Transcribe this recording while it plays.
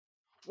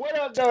What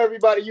up, now,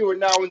 everybody? You are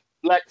now in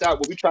Black Talk,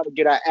 where we try to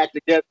get our act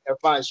together and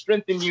find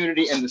strength and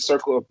unity in the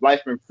circle of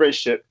life and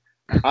friendship.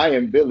 I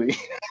am Billy.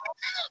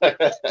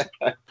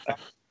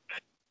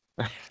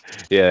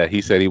 Yeah, he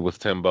said he was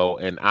Timbo,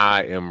 and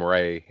I am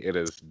Ray. It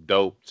is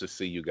dope to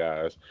see you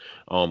guys.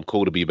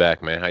 Cool to be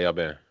back, man. How y'all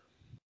been?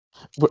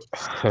 Well,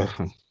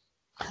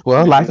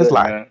 Been life is good,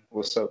 life. man.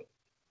 What's up?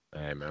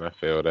 Hey, man, I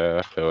feel that.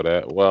 I feel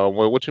that.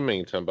 What you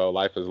mean, Timbo?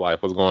 Life is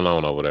life. What's going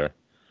on over there?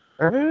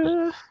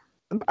 Uh,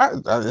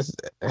 it's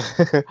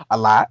a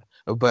lot,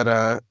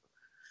 but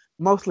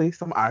mostly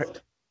some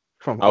art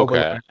from Okay.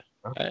 Overland.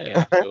 Hey,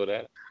 I feel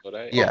that. I feel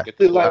that. Yeah. Get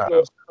The to life it,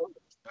 of though.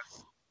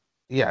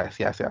 Yes.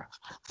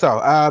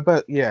 So,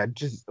 but yeah,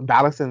 just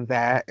balancing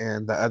that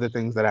and the other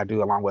things that I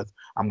do along with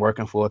I'm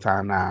working full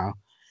time now,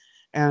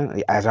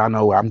 and as y'all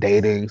know, I'm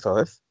dating, so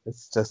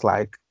it's just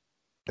like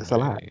it's a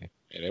lot. Hey,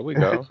 there we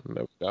go.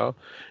 There we go.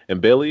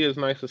 And Billy, it's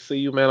nice to see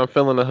you, man. I'm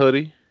feeling the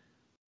hoodie.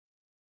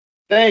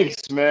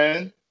 Thanks,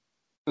 man.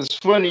 It's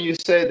funny you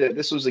said that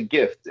this was a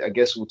gift. I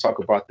guess we'll talk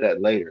about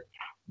that later.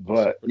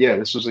 But For yeah, sure.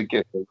 this was a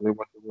gift. I really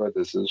wanted to wear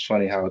this. It was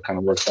funny how it kind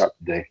of worked out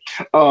today.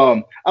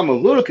 I'm a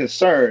little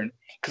concerned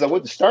because I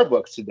went to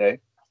Starbucks today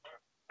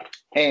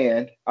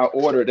and I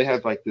ordered. They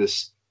have like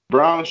this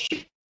brown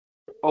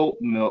oat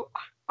milk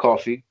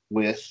coffee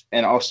with,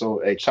 and also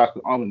a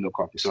chocolate almond milk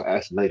coffee. So I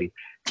asked the lady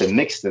to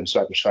mix them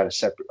so I could try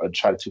to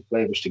try the two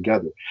flavors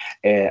together.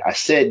 And I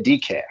said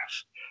decaf.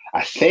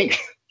 I think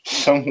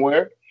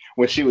somewhere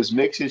when she was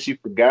mixing, she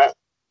forgot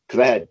because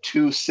I had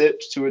two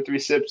or three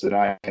sips, and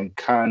I am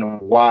kind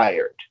of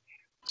wired.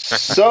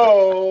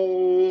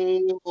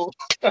 So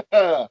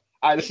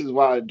this is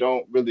why I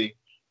don't really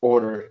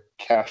order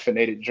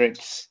caffeinated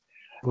drinks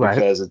Right.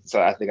 because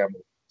I think I'm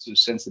too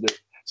sensitive.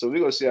 So we're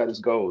gonna see how this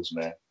goes,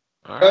 man.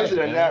 All Other right, than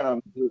man. that,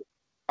 I'm good.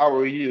 How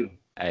are you?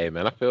 Hey,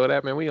 man, I feel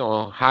that, man. We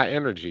on high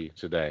energy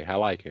today. I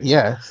like it.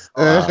 Yes.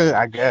 Um,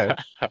 I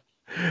guess.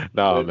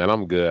 no, man,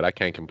 I'm good. I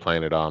can't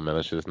complain at all, man.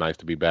 It's just nice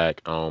to be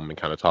back, and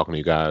kind of talking to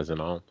you guys,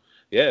 and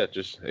yeah,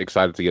 just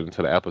excited to get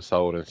into the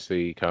episode and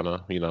see kind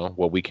of,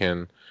 what we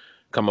can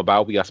come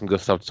about. We got some good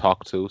stuff to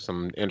talk to,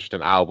 some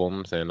interesting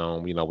albums, and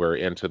we're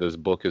into this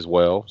book as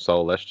well.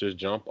 So let's just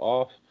jump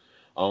off.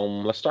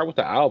 Let's start with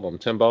the album.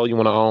 Timbo, you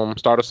want to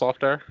start us off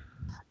there?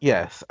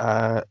 Yes.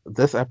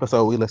 This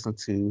episode we listened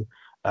to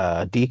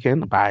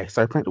Deacon by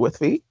Serpent with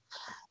Feet.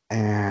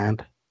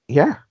 And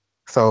yeah,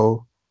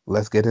 so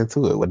let's get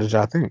into it. What did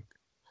y'all think?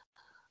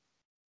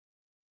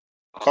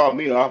 Caught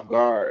me off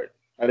guard.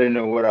 I didn't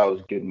know what I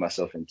was getting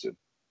myself into,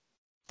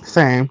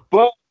 Same.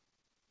 but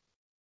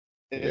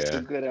it's a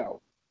Yeah. good album.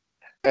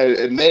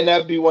 It may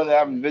not be one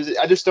that I'm visit.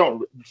 I just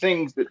don't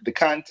things that the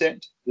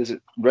content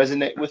doesn't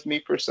resonate with me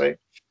per se.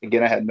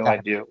 Again, I had no Got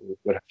idea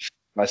what I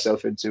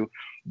myself into,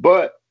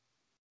 but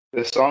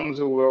the songs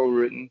are well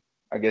written.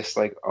 I guess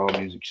like all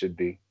music should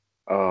be.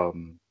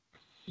 Um,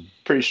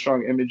 Pretty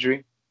strong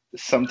imagery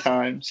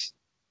sometimes.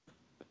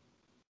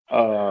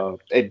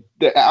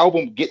 The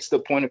album gets the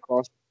point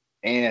across,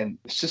 and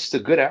it's just a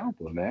good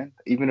album, man.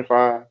 Even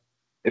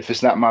if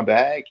it's not my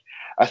bag,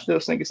 I still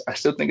think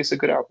it's a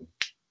good album.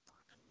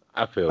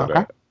 I feel okay.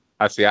 that.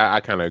 I see. I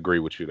kind of agree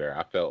with you there.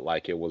 I felt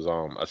like it was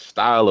a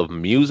style of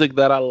music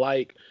that I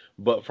like,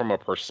 but from a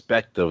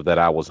perspective that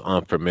I was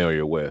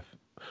unfamiliar with.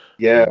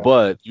 Yeah,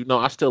 But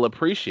I still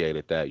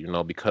appreciated that,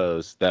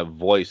 because that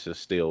voice is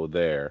still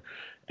there,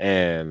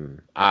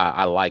 and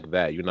I like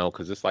that,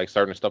 because it's like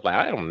certain stuff. Like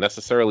I don't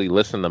necessarily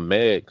listen to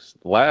Meg's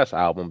last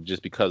album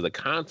just because the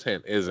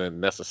content isn't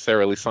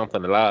necessarily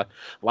something that I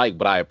like,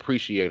 but I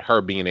appreciate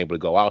her being able to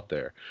go out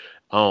there,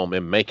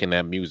 and making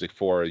that music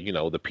for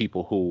the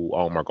people who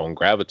are going to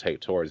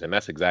gravitate towards, and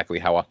that's exactly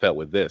how I felt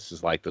with this.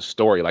 It's like the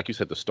story, like you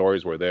said, the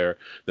stories were there,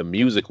 the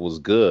music was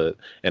good,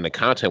 and the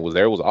content was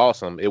there. It was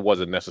awesome. It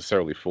wasn't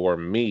necessarily for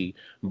me,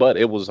 but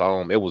it was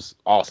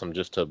awesome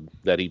just to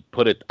that he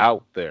put it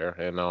out there,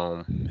 and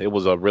it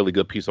was a really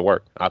good piece of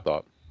work, I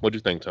thought. What'd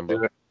you think,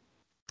 Timbo? yeah.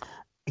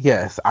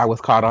 Yes, I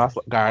was caught off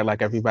guard,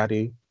 like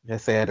everybody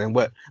has said, and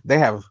what they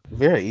have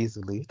very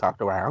easily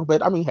talked around.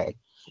 But I mean, hey,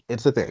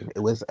 it's a thing. It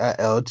was a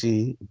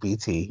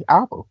LGBT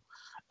album.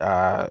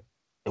 Uh,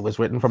 it was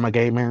written from a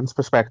gay man's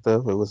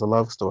perspective. It was a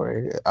love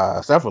story,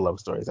 several love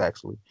stories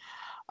actually.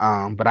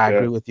 But I Yeah.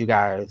 agree with you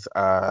guys.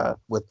 I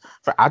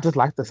just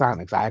liked the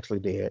soundings. I actually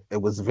did.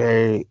 It was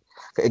very.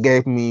 It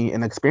gave me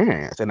an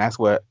experience, and that's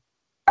what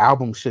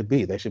albums should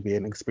be. They should be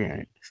an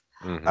experience.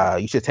 Hmm.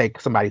 You should take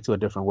somebody to a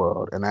different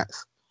world, and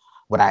that's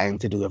what I aim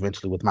to do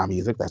eventually with my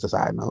music. That's a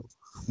side note.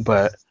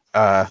 But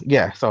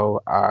yeah,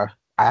 so I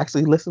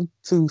actually listened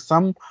to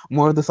some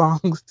more of the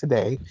songs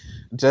today,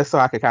 just so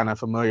I could kind of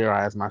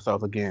familiarize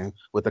myself again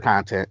with the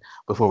content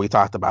before we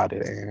talked about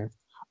it. And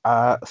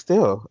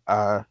still,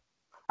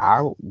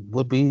 I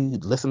would be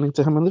listening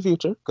to him in the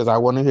future because I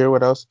want to hear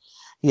what else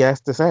he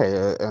has to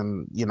say,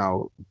 and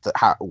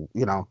how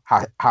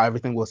how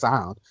everything will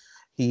sound.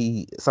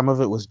 Some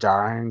of it was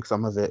jarring,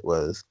 some of it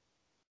was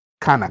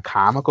kind of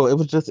comical. It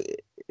was just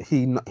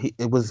he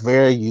it was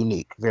very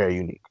unique,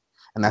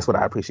 and that's what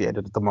I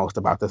appreciated the most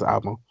about this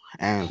album.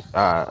 And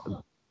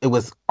it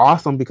was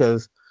awesome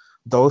because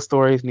those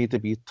stories need to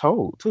be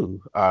told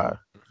too.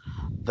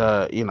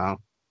 The you know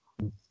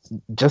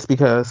just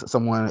because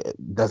someone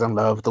doesn't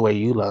love the way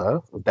you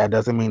love, that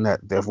doesn't mean that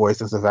their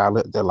voice isn't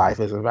valid, their life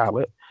isn't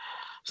valid.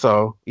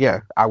 So yeah,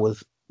 I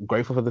was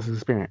grateful for this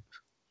experience.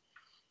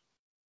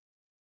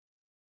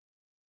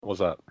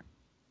 What's up?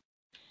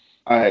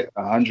 I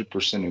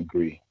 100%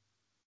 agree.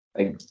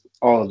 Like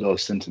all of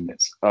those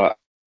sentiments.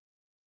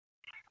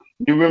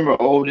 You remember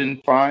Old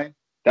and Fine?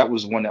 That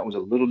was one that was a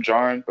little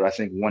jarring, but I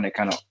think one that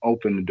kind of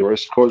opened the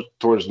doors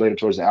towards later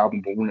towards the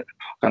album, but when it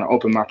kind of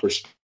opened my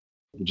perspective,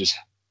 just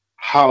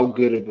how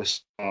good of a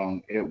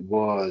song it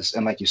was.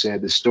 And like you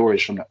said, the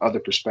stories from the other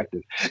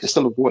perspective. It's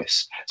still a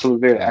voice, still a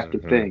very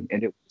active Mm-hmm. thing.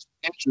 And it was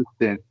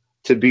interesting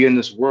to be in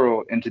this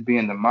world and to be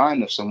in the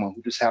mind of someone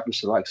who just happens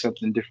to like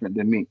something different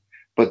than me,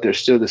 but they're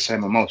still the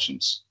same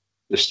emotions.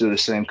 There's still the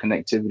same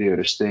connectivity or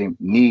the same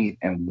need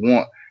and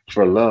want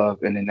for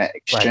love. And in that Right.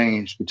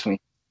 exchange between,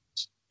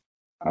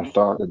 I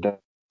thought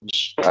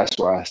that's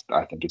why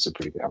I think it's a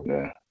pretty good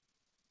album.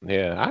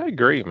 Yeah, I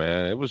agree,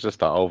 man. It was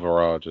just an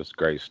overall just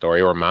great story.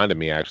 It reminded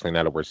me actually,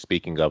 now that we're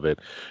speaking of it,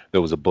 there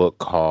was a book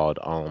called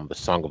The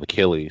Song of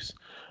Achilles,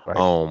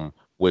 Right.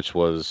 which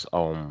was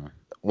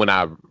when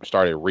I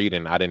started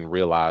reading, I didn't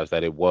realize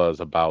that it was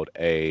about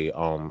a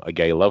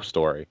gay love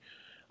story.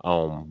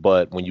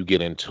 But when you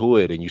get into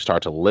it and you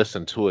start to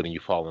listen to it and you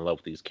fall in love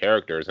with these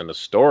characters, and the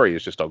story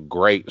is just a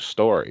great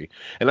story.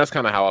 And that's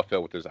kind of how I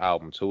felt with this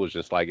album too. It's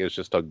just like it's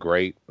just a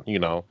great,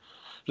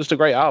 just a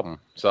great album.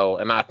 So,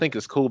 and I think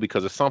it's cool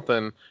because it's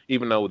something,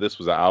 even though this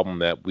was an album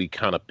that we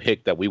kind of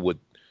picked that we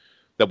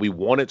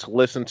wanted to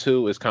listen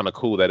to, it's kind of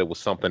cool that it was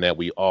something that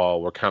we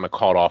all were kind of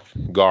caught off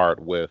guard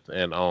with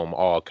and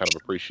all kind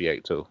of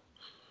appreciate too.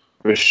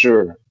 For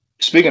sure.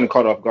 Speaking of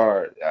caught off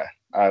guard,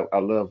 I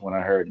love when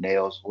I heard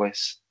Nail's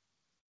voice.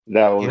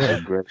 That was Yeah.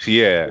 a great.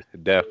 Yeah,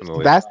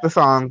 definitely. That's the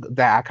song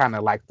that I kind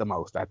of like the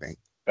most, I think.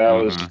 That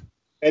was, Hmm.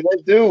 and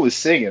that dude was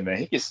singing, man.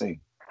 He could sing.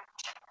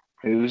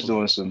 He was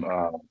doing some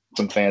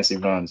fancy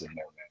runs in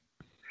there,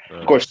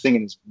 man. Of course,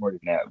 singing is more than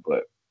that,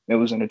 but it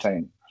was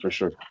entertaining for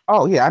sure.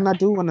 Oh yeah, and I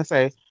do want to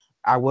say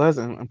I was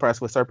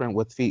impressed with Serpent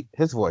with Feet,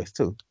 his voice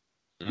too.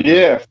 Hmm.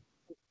 Yeah,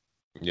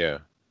 Yeah.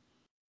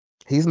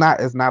 He's not.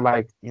 It's not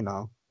like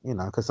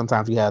because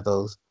sometimes you have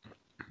the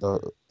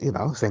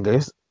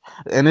singers,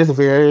 and it's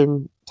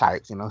varying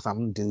types.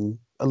 Some do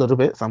a little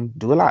bit, some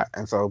do a lot,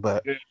 and so.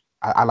 But yeah,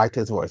 I liked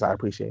his voice. I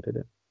appreciated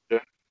it. yeah.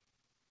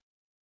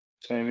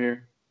 Same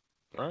here.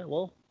 All right,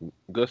 well,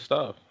 good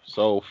stuff.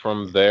 So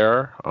from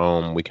there,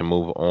 we can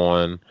move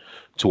on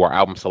to our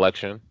album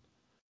selection.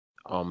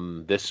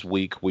 This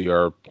week we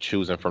are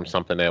choosing from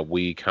something that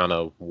we kind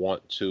of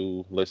want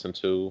to listen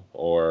to,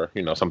 or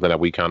something that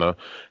we kind of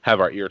have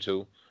our ear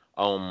to.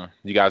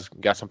 You guys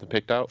got something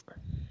picked out?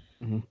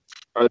 Mhm.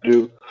 I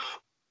do.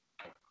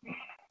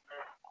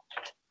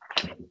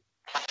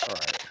 All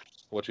right,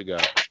 what you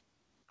got?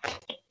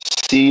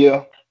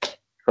 Sia,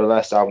 her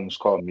last album was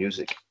called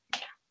Music.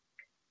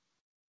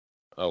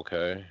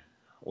 Okay,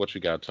 what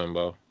you got,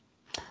 Timbo?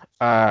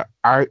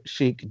 Art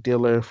Chic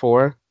Dealer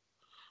 4.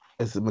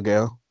 This is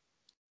Miguel.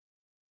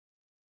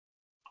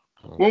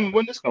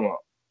 When this come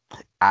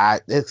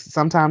out? It's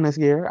sometime this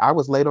year. I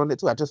was late on it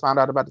too. I just found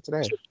out about it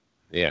today.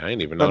 Yeah, I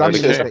didn't even know But I that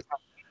he mean, Because came.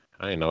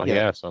 I didn't know he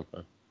yeah, had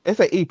something. it's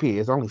an EP.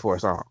 It's only 4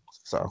 songs.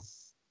 So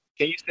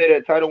can you say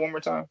that title one more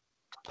time?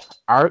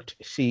 Art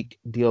Chic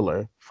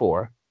Dealer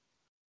 4.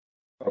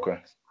 Okay.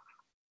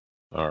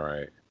 All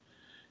right,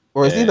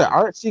 Or it's either and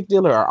Art Chic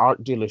Dealer or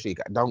Art Dealer Chic.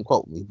 Don't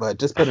quote me, but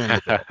just put it in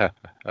the chat.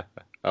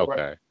 All right.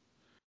 okay.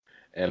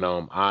 And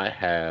I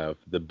have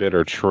The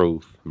Bitter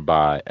Truth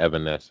by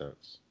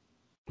Evanescence.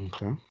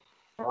 Okay.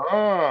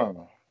 Ah,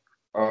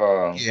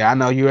 um, Yeah, I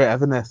know you're an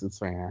Evanescence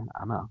fan.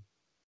 I know.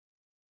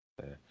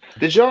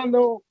 did y'all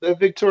know that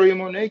Victoria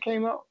Monet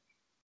came out?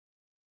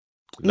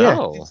 Yeah,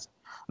 No.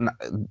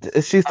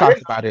 she's I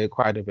talked about it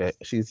quite a bit.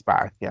 She's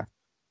by, yeah.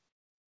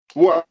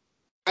 well,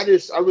 I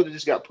really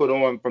just got put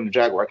on from the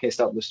Jaguar. I can't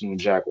stop listening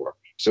to Jaguar,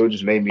 so it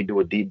just made me do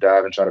a deep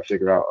dive and try to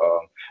figure out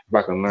if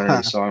I can learn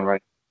any songwriting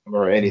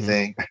or Mhm.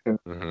 anything.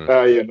 Hmm.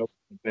 Yeah, no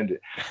pun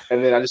intended.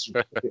 And then I just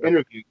the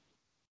interview,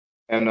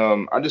 and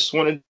I just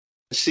wanted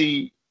to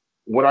see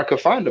what I could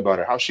find about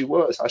her, how she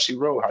was, how she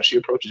wrote, how she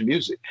approaches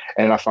music,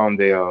 and I found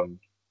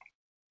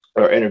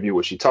her interview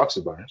where she talks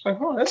about it. It's like,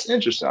 oh, that's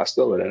interesting. I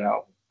still let it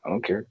out. I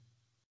don't care.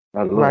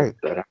 I love Right.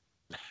 that.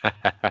 I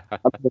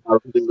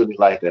really, really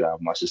like that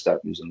album. I should stop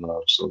using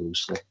love so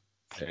loosely.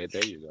 Hey,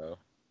 there you go.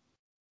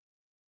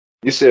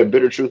 You said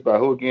Bitter Truth by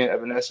who again?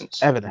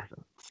 Evanescence?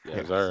 Evanescence. Yes,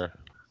 Yes. sir.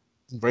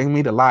 Bring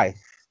me to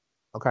life.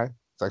 Okay.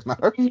 So it's not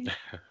her.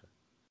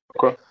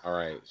 Okay. All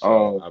right.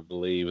 So Um, I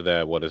believe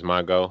that what is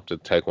my go to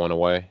take one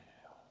away?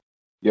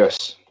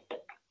 yes.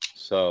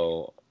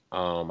 So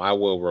I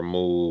will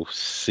remove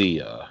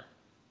Sia.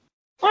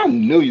 I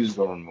knew you was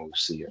gonna remove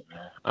Sia,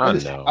 man. I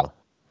know.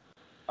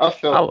 I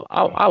felt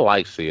I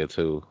like Sia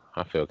too.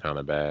 I feel kind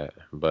of bad,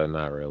 but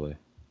not really.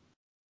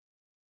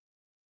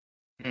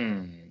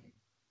 hmm.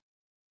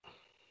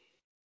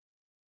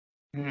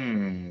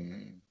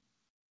 Hmm.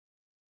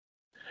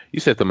 You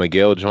said the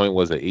Miguel joint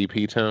was an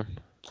EP, Tim?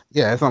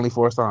 Yeah, it's only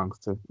 4 songs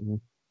too.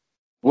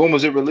 When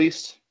was it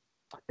released?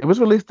 It was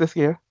released this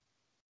year.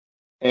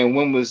 And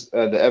when was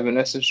the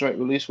Evanescence joint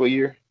released? What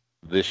year?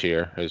 This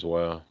year as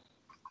well.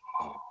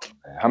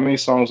 How many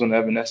songs on the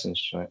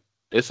Evanescence joint?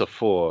 It's a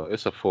full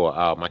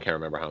album. I can't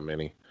remember how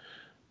many,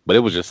 but it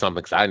was just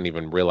something because I didn't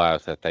even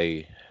realize that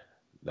they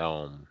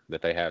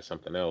had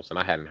something else, and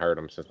I hadn't heard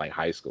them since like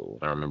high school.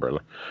 I remember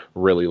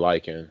really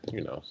liking,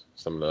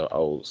 some of the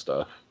old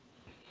stuff.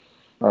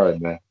 All right,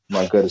 man.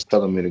 My gut is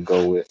telling me to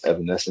go with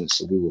Evanescence,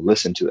 so we will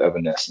listen to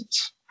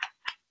Evanescence.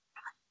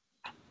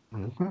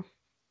 Mm-hmm.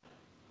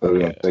 So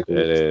Yeah, it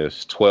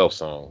is 12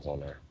 songs on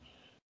there.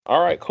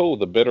 All right, cool.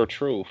 The Bitter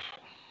Truth.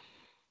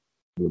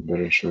 The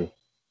Bitter Truth.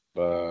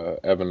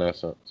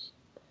 Evanescence.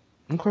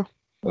 Okay.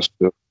 That's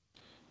good.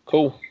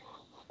 Cool.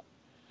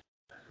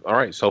 All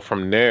right, so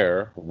from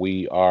there,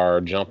 we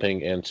are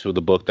jumping into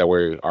the book that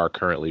we are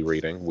currently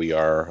reading. We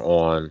are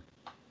on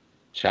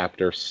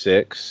chapter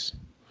 6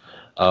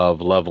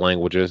 of Love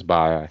Languages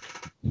by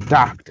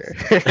Dr.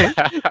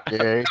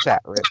 Gary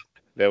Chapman.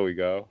 There we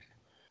go.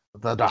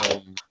 The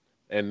doctor.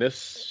 And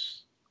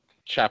this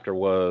chapter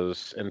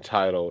was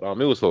entitled,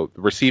 it was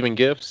Receiving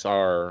Gifts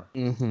are,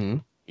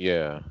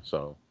 yeah,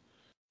 so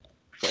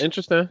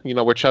interesting.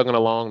 We're chugging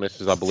along. This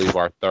is, I believe,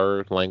 our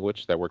third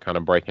language that we're kind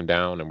of breaking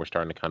down, and we're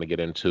starting to kind of get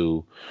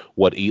into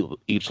what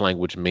each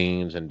language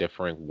means and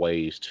different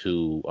ways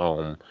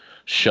to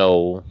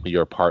show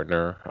your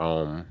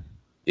partner,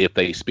 if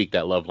they speak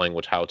that love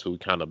language, how to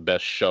kind of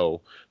best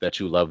show that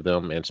you love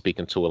them and speak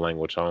into a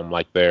language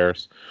like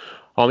theirs.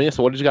 Yeah,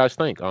 so what did you guys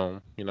think?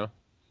 Well,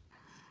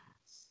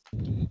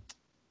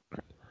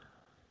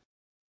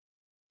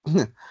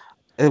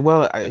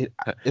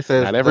 it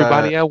says not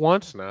everybody at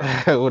once now.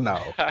 Well,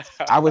 no,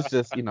 I was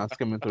just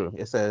skimming through.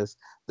 It says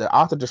the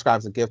author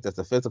describes a gift as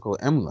a physical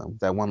emblem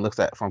that one looks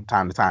at from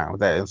time to time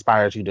that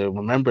inspires you to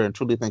remember and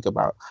truly think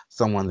about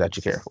someone that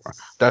you care for.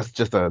 That's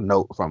just a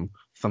note from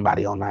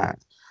somebody online.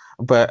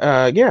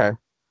 But yeah,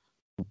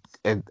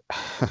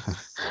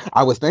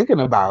 I was thinking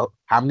about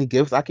how many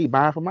gifts I keep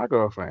buying for my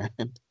girlfriend.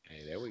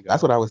 Hey, there we go.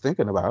 That's what I was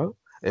thinking about,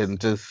 and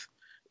just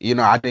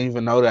I didn't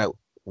even know that.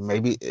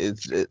 Maybe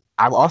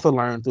I've also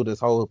learned through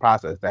this whole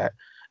process that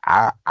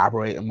I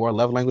operate in more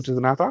love languages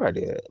than I thought I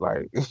did.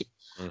 Like,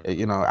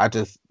 I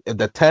just,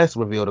 the test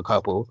revealed a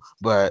couple,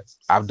 but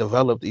I've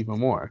developed even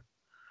more.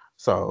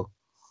 So,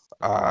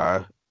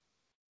 yeah,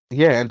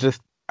 and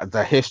just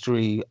the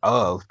history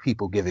of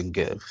people giving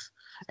gifts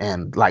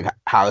and like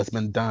how it's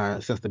been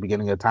done since the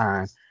beginning of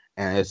time.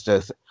 And it's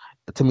just,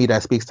 to me,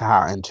 that speaks to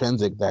how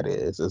intrinsic that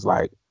is. It's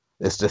like,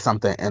 it's just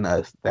something in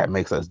us that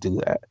makes us do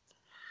that.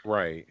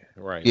 Right.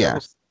 Yeah. That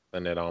was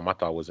something that I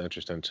thought was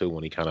interesting too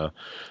when he kind of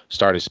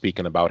started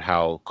speaking about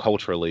how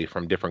culturally,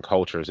 from different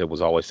cultures, it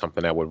was always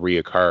something that would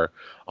reoccur,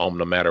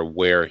 no matter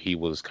where he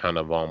was kind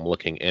of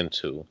looking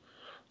into.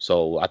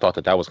 So I thought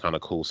that was kind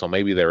of cool. So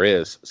maybe there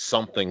is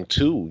something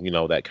to,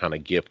 that kind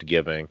of gift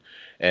giving.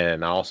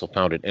 And I also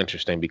found it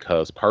interesting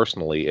because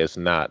personally, it's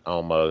not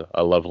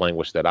a love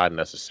language that I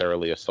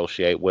necessarily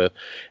associate with.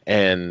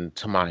 And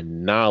to my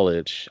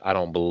knowledge, I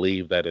don't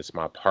believe that it's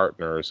my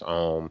partner's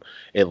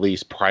at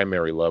least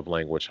primary love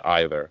language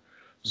either.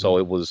 So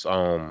it was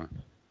a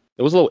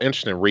little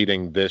interesting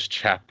reading this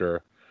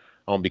chapter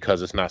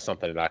because it's not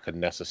something that I could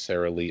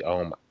necessarily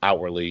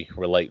outwardly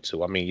relate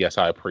to. I mean, yes,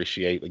 I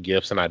appreciate the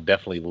gifts and I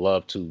definitely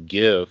love to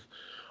give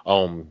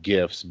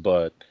gifts,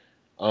 but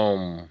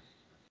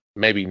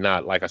maybe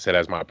not, like I said,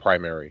 as my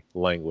primary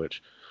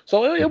language.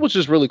 So it was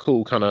just really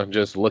cool kind of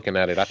just looking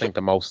at it. I think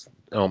the most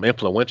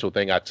influential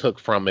thing I took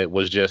from it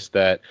was just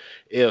that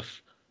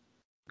if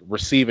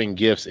receiving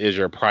gifts is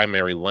your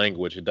primary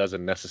language, it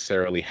doesn't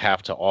necessarily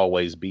have to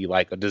always be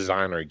like a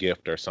designer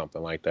gift or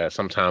something like that.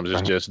 Sometimes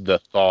it's just the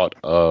thought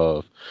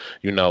of,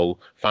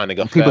 finding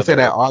a people say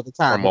feather that all the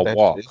time from a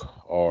walk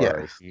or,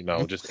 yes.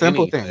 just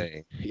simple anything.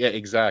 thing. Yeah,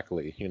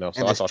 exactly. So And I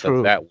it's thought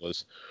true. that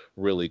was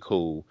really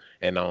cool.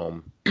 And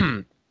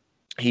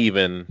he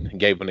even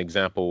gave an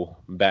example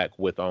back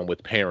with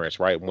parents,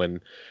 right? When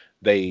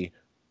they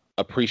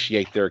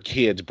appreciate their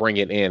kids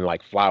bringing in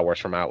like flowers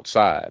from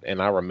outside.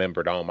 And I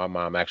remembered my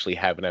mom actually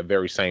having that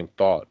very same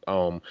thought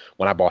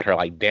when I bought her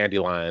like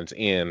dandelions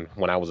in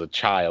when I was a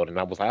child, and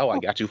I was like, oh, I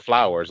got you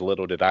flowers.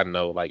 Little did I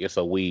know, like, it's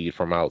a weed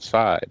from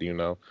outside,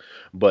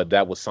 but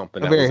that was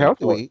something that very was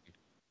healthy important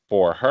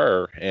for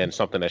her and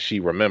something that she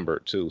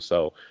remembered too.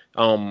 So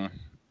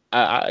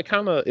I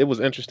kind of, it was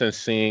interesting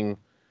seeing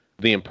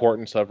the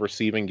importance of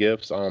receiving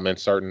gifts in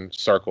certain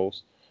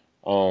circles.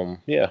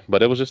 Yeah,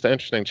 but it was just an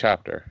interesting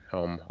chapter,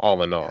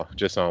 all in all,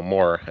 just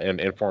more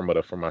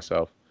informative for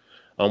myself.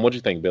 What'd you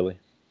think, Billy?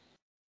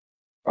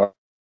 I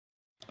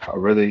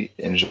really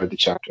enjoyed the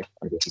chapter,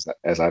 I guess,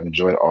 as I've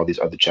enjoyed all these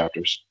other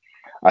chapters.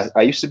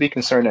 I used to be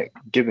concerned that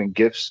giving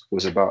gifts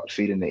was about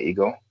feeding the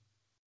ego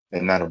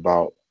and not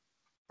about,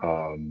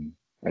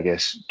 I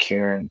guess,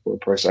 caring for a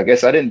person. I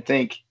guess I didn't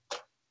think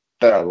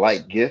that I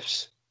like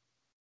gifts,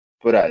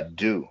 but I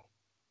do.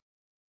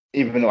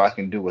 Even though I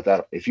can do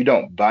without, if you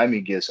don't buy me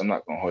gifts, I'm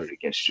not going to hold it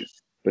against you.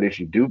 But if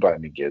you do buy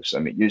me gifts, I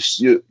mean,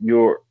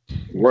 you're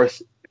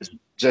worth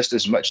just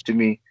as much to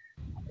me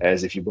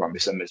as if you bought me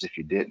something as if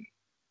you didn't.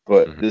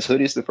 But Mhm. this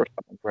hoodie is the first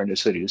time I'm wearing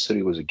this hoodie. This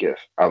hoodie was a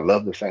gift. I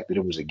love the fact that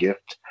it was a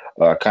gift.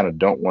 I kind of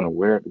don't want to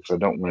wear it because I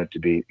don't want it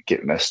to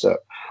get messed up.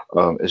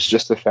 It's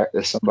just the fact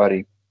that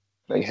somebody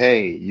like,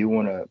 hey, you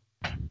want to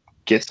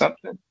get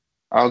something?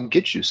 I'll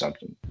get you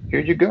something.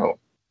 Here you go.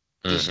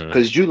 Just Mhm.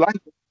 because you like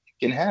it,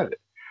 you can have it.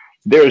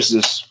 There's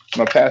this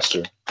my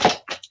pastor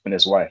and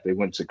his wife. They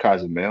went to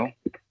Cozumel,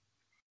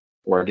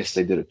 or I guess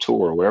they did a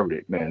tour or wherever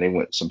they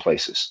went some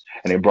places,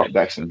 and they brought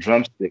back some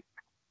drumsticks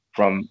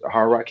from the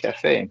Hard Rock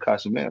Cafe in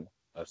Cozumel.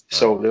 That's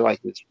So nice. they're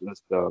like this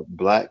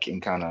black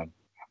and kind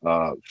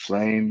of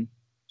flame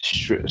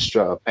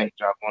paint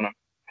job on them,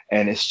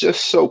 and it's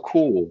just so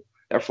cool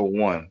that for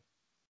one,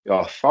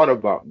 y'all thought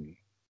about me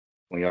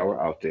when y'all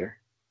were out there.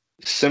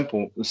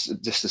 Simple,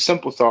 just a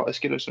simple thought. Let's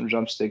get us some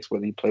drumsticks,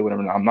 whether you play with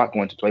them or not. I'm not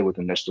going to play with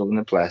them. They're still in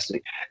the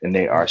plastic and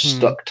they are Hmm.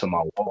 stuck to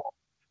my wall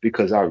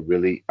because it's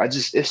I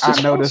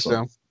just noticed awesome,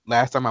 them.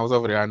 Last time I was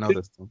over there, I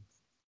noticed them.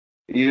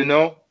 you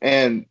know?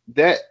 And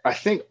that, I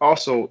think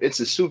also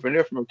it's a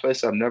souvenir from a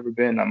place I've never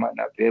been. I might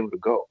not be able to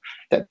go.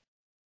 That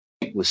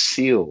was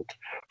sealed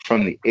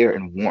from the air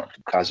and warmth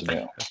of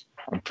Cozumel.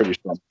 I'm pretty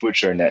sure I'm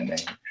butchering that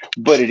name,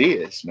 but it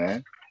is,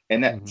 man.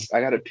 And Hmm.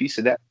 I got a piece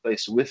of that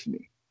place with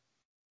me.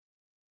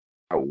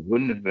 I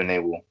wouldn't have been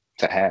able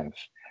to have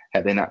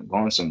had they not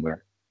gone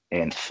somewhere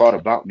and thought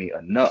about me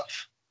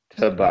enough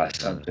to buy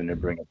Mhm. something to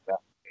bring it back.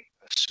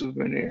 A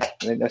souvenir.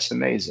 I think that's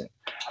amazing.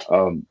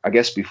 I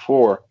guess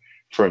before,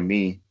 for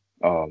me,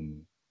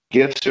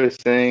 gifts or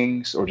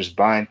things or just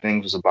buying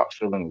things was about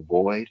filling a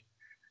void.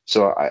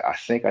 So I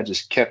think I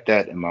just kept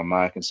that in my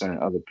mind concerning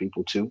other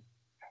people too.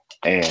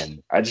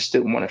 And I just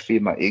didn't want to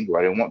feed my ego.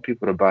 I didn't want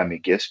people to buy me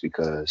gifts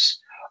because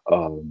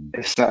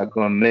it's not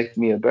going to make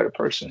me a better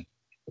person.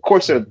 Of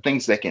course, there are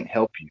things that can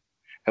help you,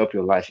 help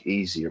your life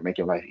easier, make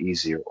your life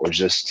easier, or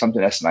just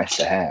something that's nice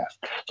to have.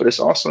 But it's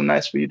also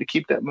nice for you to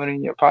keep that money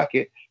in your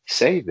pocket,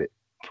 save it,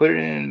 put it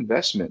in an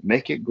investment,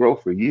 make it grow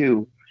for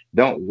you.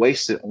 Don't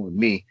waste it on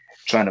me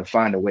trying to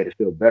find a way to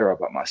feel better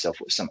about myself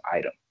with some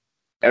item.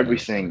 Mhm.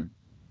 Everything,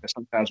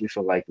 sometimes we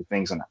feel like the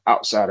things on the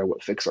outside are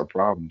what fix our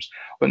problems,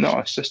 but no,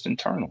 it's just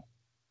internal.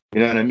 You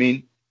know what I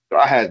mean? So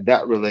I had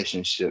that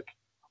relationship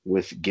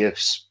with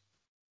gifts,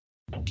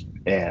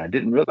 and I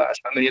didn't realize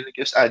how many of the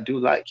gifts I do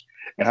like,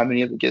 and how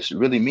many of the gifts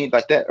really mean.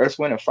 Like that Earth,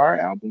 Wind, and Fire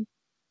album,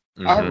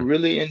 I Mhm.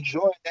 really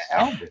enjoyed that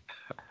album.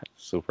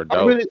 Super I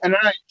dope. really, and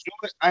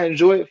I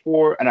enjoy it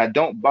for, and I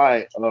don't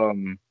buy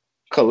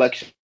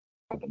collection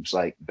albums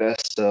like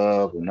best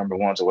of or number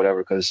ones or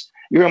whatever because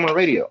you hear them on the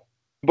radio.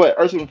 But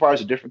Earth, Wind, and Fire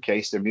is a different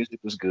case. Their music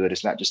was good.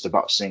 It's not just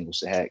about singles.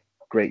 They had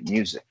great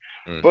music.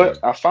 But Mhm.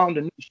 I found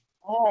a new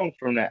song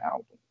from that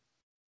album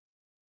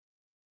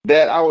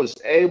that I was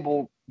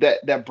able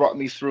that brought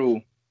me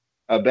through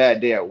a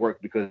bad day at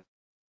work because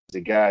the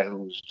guy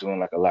who was doing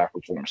like a live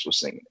performance was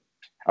singing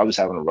it. I was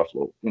having a rough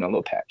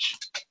little patch,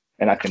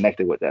 and I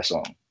connected with that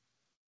song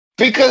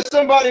because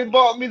somebody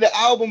bought me the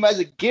album as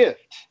a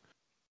gift.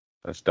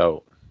 That's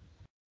dope.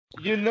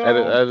 You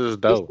know, That is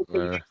it's dope, the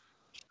man.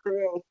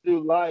 trail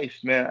through life,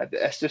 man.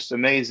 That's just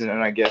amazing.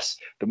 And I guess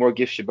the more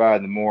gifts you buy,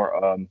 the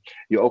more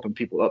you open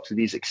people up to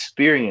these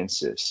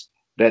experiences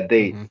that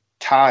they Hmm.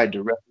 tie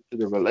directly to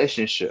the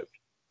relationship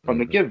from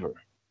the Mhm. giver.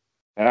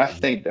 And I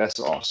think that's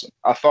awesome.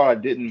 I thought I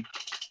didn't.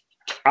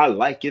 I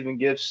like giving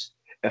gifts.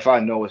 If I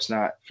know it's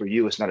not for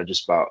you, it's not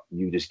just about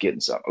you just getting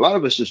something. A lot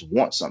of us just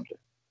want something.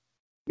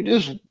 We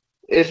just,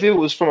 if it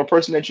was from a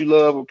person that you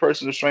love, a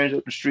person, a stranger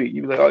up the street,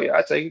 you'd be like, oh yeah,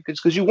 I take it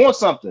because you want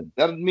something.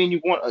 That doesn't mean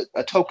you want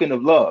a token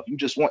of love. You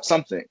just want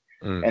something.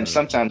 And Mhm.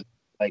 sometimes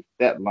like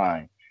that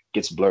line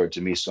gets blurred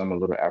to me, so I'm a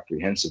little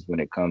apprehensive when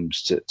it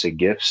comes to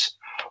gifts.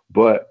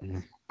 But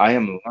I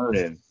am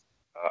learning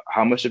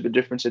how much of a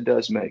difference it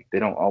does make. They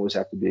don't always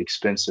have to be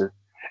expensive.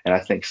 And I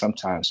think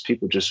sometimes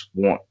people just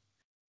want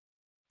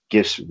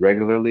gifts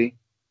regularly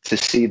to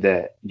see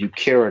that you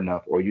care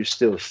enough or you're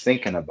still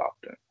thinking about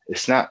them.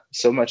 It's not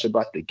so much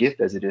about the gift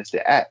as it is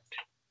the act.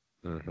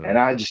 And Mhm.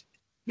 I just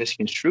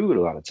misconstrued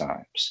a lot of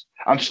times.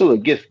 I'm still a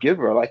gift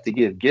giver. I like to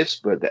give gifts,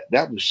 but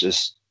that was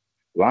just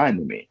lying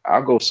to me.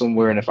 I'll go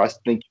somewhere and Hmm. if I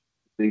think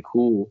it's really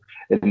cool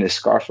and this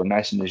scarf or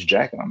nice in this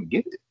jacket, I'm gonna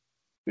get it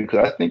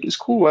because I think it's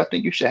cool. I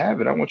think you should have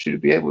it. I want you to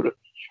be able to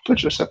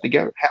put yourself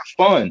together, have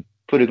fun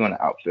putting on an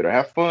outfit, or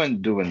have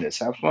fun doing this.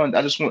 Have fun.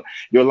 I just want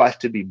your life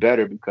to be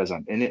better because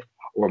I'm in it,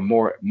 or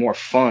more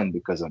fun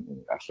because I'm in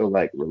it. I feel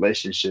like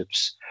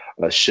relationships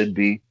should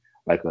be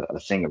like a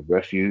thing of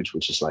refuge,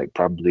 which is like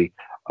probably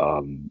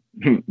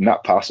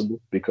not possible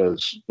because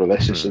Mhm.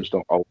 relationships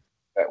don't always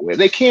that way.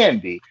 They can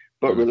be,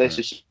 but Mhm.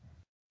 relationships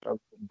are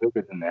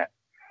bigger than that.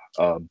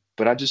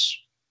 But I just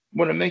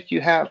want to make you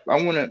have. I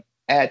want to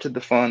add to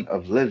the fun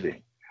of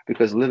living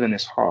because living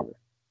is hard.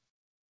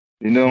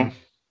 You know,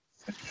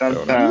 and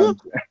Feel that. Woo.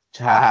 sometimes,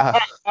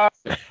 Child,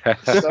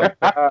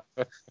 sometimes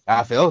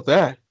I felt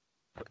that.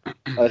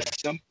 a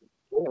simple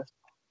yes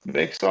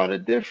makes all the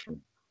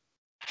difference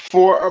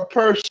for a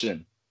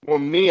person. For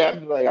me,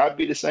 I'd be like, I'd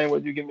be the same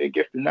whether you give me a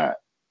gift or not.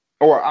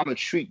 or I'm gonna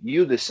treat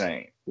you the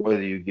same,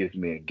 whether you give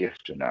me a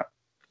gift or not.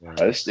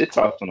 Right. It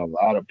talks on a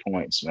lot of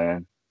points,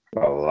 man,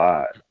 a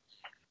lot.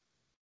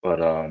 But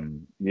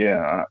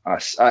yeah,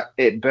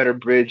 it better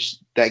bridge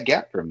that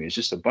gap for me. It's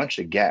just a bunch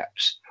of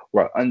gaps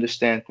where I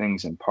understand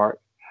things in part.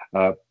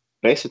 Uh,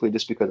 Basically,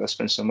 just because I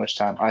spend so much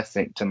time, I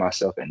think to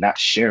myself and not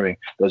sharing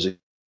those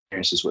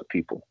experiences with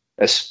people.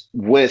 That's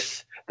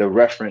with the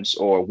reference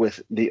or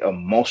with the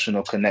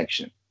emotional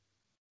connection.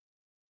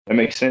 That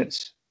makes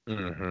sense.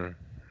 Mm-hmm.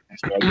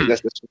 So I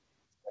guess that's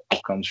where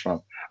it comes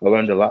from. I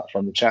learned a lot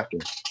from the chapter.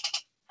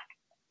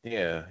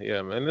 Yeah,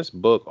 yeah, man. This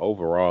book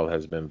overall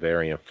has been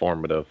very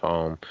informative.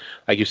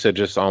 Like you said,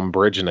 just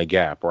bridging the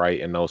gap, right,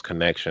 in those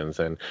connections,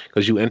 and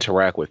because you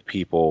interact with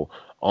people,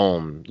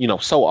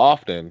 so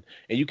often,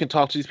 and you can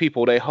talk to these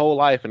people their whole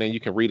life, and then you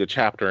can read a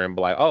chapter and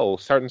be like, oh,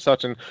 certain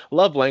such and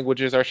love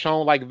languages are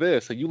shown like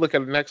this, and you look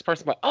at the next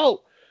person like,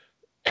 oh,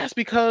 that's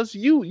because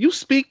you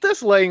speak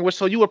this language,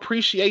 so you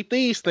appreciate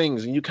these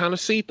things, and you kind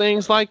of see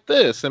things like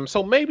this, and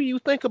so maybe you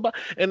think about,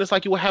 and it's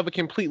like you will have a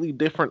completely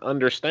different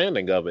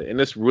understanding of it, and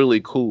it's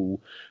really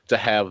cool to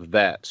have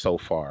that so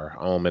far,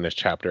 in this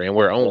chapter, and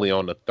we're only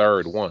on the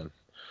third one,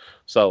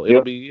 so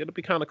it'll Yep.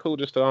 be kind of cool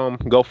just to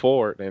go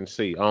forward and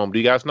see. Do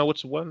you guys know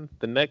which one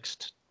the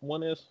next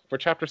one is for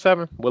chapter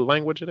 7? What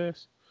language it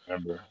is?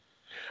 Remember.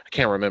 I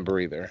can't remember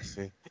either. Let's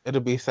see.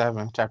 It'll be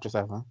 7, chapter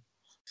 7.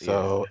 Yeah.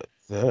 So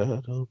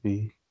that'll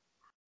be.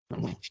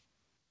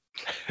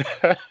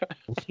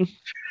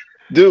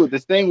 Dude, the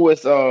thing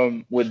with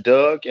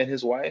Doug and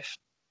his wife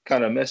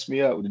kind of messed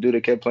me up. The dude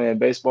that kept playing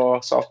baseball,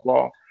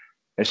 softball,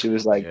 and she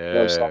was like, "Love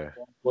Yeah. softball."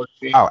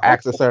 14. Oh,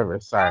 acts of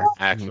service. Sorry.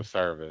 Acts of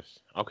service.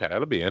 Okay,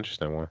 that'll be an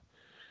interesting one.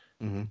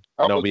 Mm-hmm.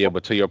 I No, was but yeah,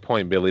 but to your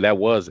point, Billy, that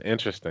was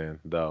interesting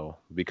though,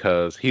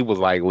 because he was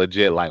like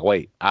legit, like,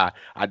 wait, I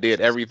did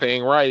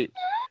everything right,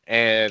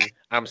 and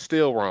I'm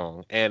still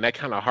wrong, and that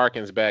kind of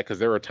harkens back because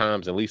there were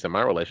times, at least in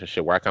my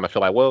relationship, where I kind of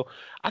feel like, well,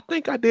 I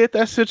think I did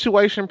that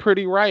situation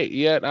pretty right,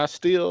 yet I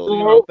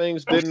still,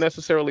 things didn't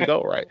necessarily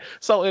go right.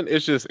 So, and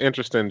it's just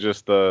interesting,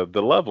 just the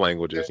love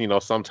languages.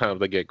 Sometimes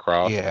they get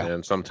crossed, Yeah.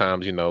 and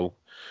sometimes,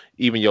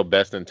 even your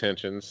best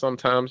intentions,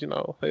 sometimes, it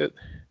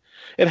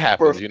for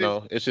happens.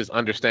 It's just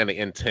understanding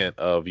intent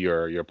of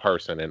your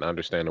person and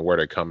understanding where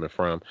they're coming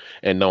from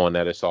and knowing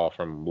that it's all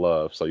from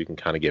love, so you can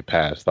kind of get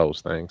past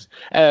those things,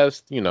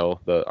 as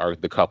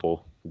the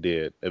couple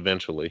did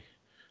eventually,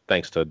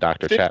 thanks to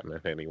Dr.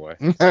 Chapman anyway.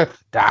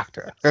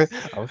 Doctor.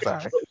 I'm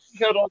sorry.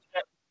 held on to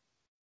that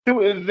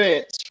 2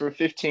 events for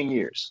 15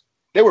 years.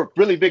 They were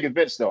really big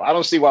events, though. I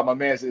don't see why my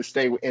man didn't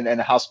stay in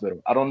the hospital.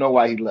 I don't know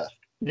why he left.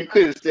 You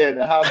could have stayed in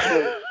the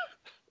hospital.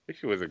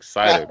 He was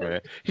excited,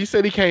 man. He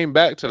said he came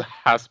back to the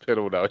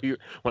hospital though.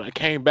 When I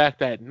came back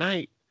that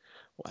night,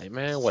 like,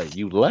 man, wait,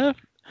 you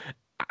left?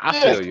 I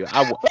feel you.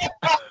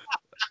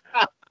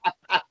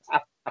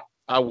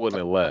 I wouldn't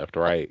have left,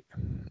 right?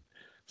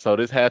 So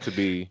this had to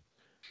be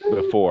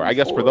before. I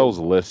guess for those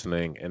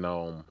listening and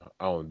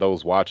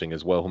those watching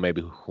as well,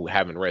 who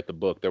haven't read the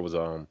book, there was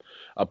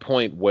a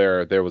point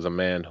where there was a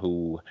man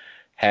who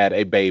had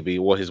a baby.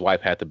 Well, his wife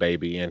had the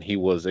baby, and he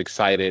was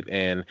excited.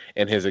 And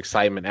in his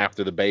excitement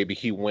after the baby,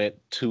 he went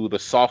to the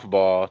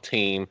softball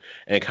team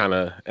and kind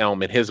of,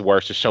 in his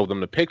words, to show them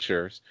the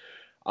pictures,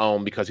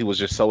 because he was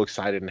just so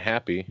excited and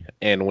happy.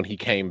 And when he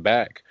came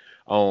back,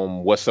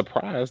 was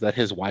surprised that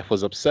his wife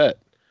was upset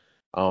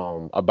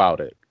about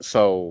it.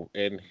 So,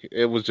 and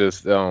it was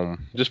just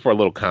for a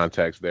little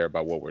context there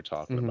about what we're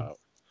talking about.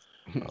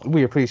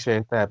 We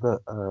appreciate that,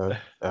 but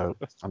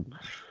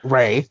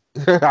Ray,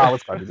 I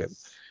was calling you.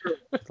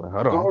 Like,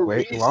 hold on,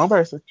 wait, wrong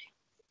person.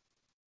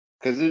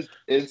 Because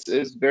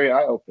it's very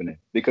eye opening.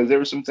 Because there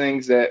were some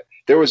things that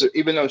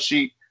even though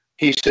he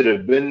should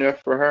have been there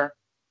for her,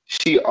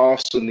 she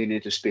also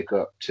needed to speak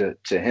up to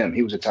him.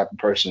 He was the type of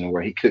person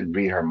where he couldn't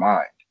read her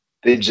mind.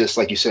 They just,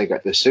 like you said,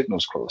 got the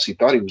signals crossed. He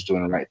thought he was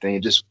doing the right thing.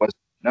 It just wasn't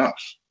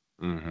enough.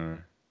 Mm-hmm.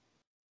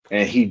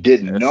 And he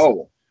didn't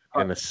know.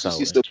 And it's so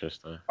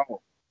interesting.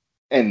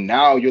 And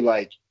now you're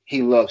like,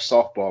 he loves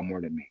softball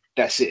more than me.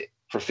 That's it.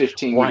 For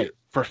 15 years. Right.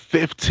 For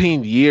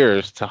 15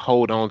 years to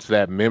hold on to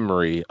that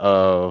memory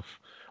of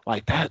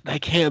like that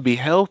can't be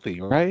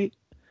healthy, right?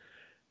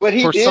 But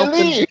he did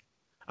leave.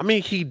 I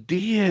mean, he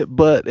did,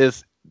 but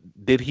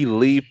did he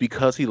leave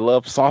because he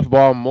loved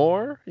softball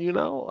more?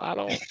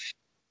 I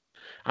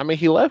mean,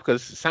 he left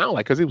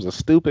because he was a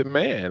stupid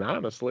man,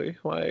 honestly.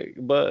 Like,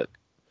 but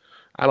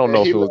I don't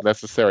know if it was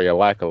necessarily a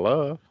lack of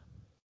love.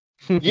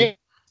 Yeah,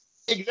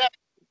 exactly.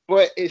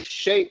 But it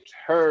shaped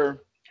her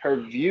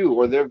view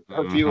or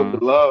her view of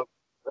the love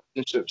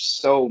relationship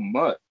so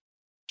much.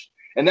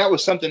 And that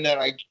was something that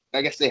I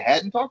guess they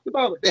hadn't talked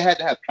about, but they had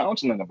to have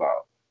counseling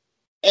about.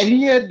 And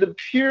he had the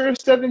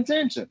purest of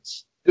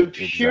intentions. The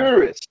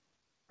purest.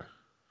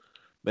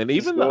 And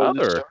even the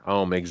other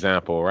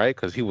example, right?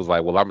 Because he was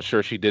like, well, I'm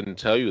sure she didn't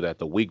tell you that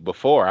the week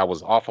before I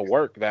was off of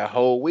work that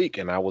whole week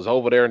and I was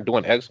over there and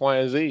doing X, Y,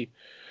 and Z.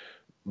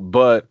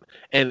 But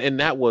and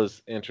that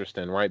was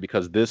interesting, right?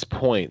 Because the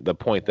point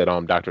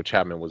that Dr.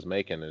 Chapman was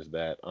making is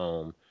that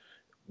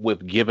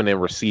with giving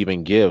and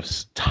receiving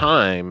gifts,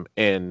 time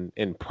and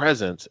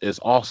presence is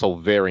also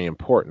very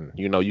important.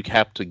 You know, you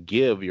have to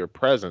give your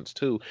presence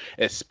too,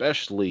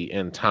 especially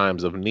in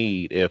times of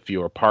need if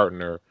your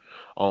partner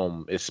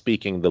is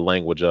speaking the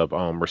language of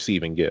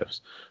receiving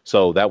gifts.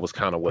 So that was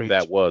kind of what Preach.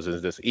 that was,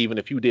 is this, even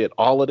if you did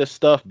all of this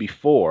stuff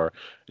before,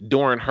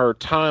 during her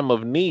time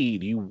of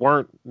need, you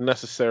weren't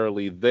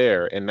necessarily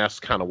there, and that's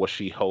kind of what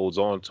she holds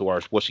on to,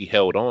 or what she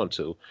held on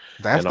to.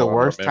 That's And the I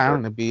worst remember,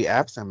 time to be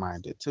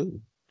absent-minded too.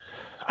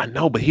 I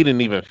know, but he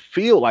didn't even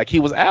feel like he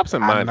was I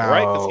absent-minded,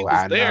 right? Because he know,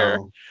 was I there,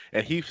 know.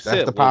 and he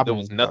That's the said, "Well, there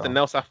was problem, nothing though.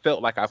 else I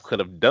felt like I could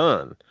have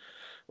done."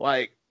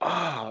 Like,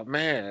 oh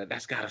man,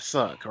 that's gotta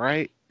suck,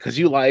 right? Because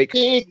you like,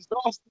 He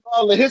exhausted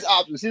all of his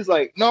options. He's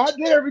like, no, I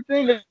did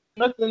everything. There's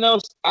nothing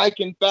else I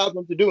can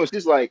fathom to do. And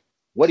she's like,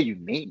 what do you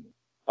mean?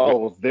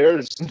 Oh,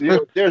 there's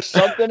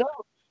something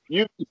else.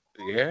 You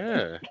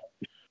yeah.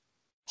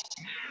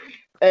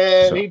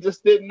 and So he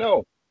just didn't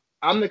know.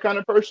 I'm the kind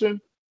of person,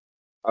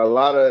 a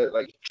lot of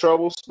like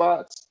trouble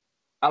spots,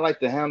 I like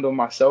to handle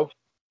myself,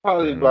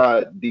 probably mhm,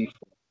 by default.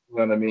 You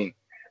know what I mean?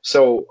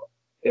 So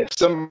if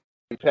somebody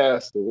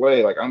passed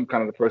away, like I'm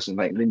kind of the person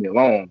like leave me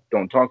alone,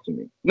 don't talk to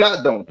me.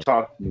 Not don't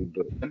talk to me,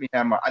 but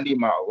I need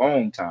my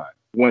alone time.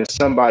 When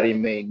somebody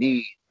may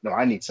need, no,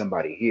 I need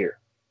somebody here.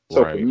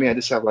 So for right, me, I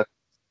just have like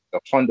a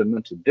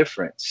fundamental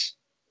difference,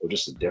 or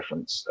just a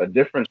difference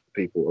for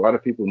people. A lot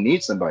of people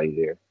need somebody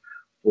there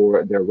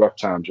for their rough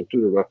times or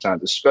through the rough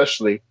times,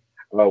 especially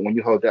when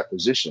you hold that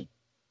position.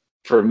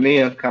 For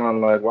me, I'm kind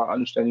of like, well, I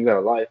understand you got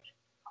a life.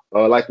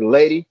 Like the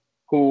lady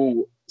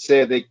who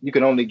said that you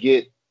can only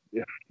get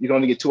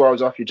 2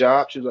 hours off your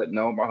job. She was like,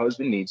 no, my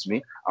husband needs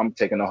me. I'm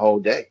taking the whole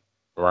day.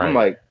 I'm right.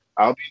 like,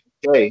 I'll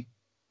be okay.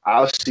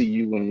 I'll see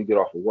you when you get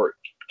off of work.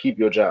 Keep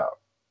your job.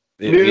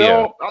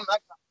 Yeah, I'm that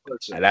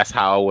kind of that's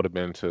how I would have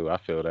been too. I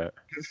feel that.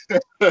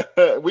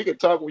 person. We can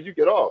talk when you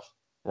get off.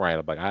 Right,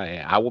 I'm like,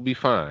 I will be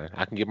fine.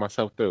 I can get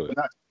myself through But it.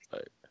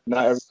 Like,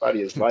 not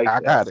everybody is like I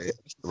that. got it.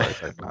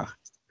 Like, nah.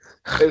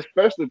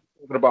 Especially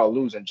talking about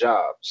losing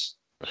jobs.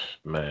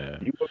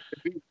 man, You want me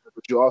to be here,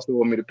 but you also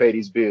want me to pay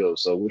these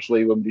bills. So which way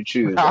you want me to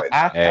choose right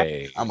now?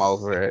 hey, I'm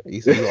over it.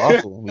 You see, you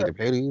also want me to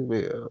pay these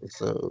bills,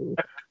 so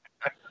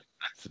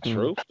that's the mm,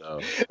 truth though.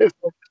 It's-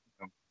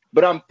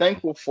 but I'm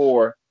thankful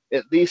for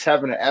at least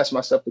having to ask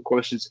myself the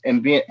questions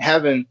and being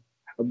having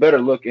a better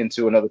look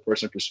into another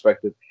person's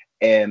perspective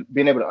and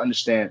being able to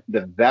understand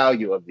the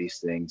value of these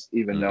things,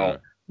 even though Hmm.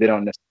 they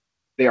don't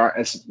they aren't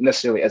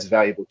necessarily as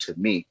valuable to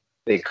me.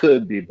 They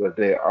could be, but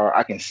they are.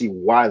 I can see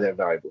why they're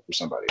valuable for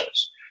somebody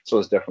else. So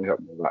it's definitely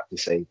helped me a lot, to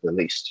say the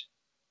least.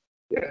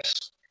 Yes.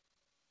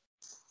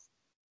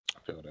 I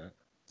feel that.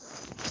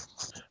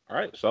 All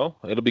right, so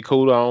it'll be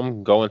cool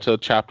to go into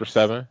chapter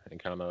 7 and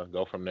kind of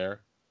go from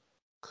there.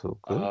 cool,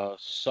 cool.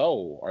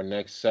 So our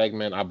next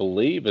segment, I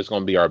believe, is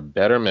going to be our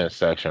betterment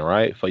section,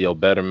 right? For your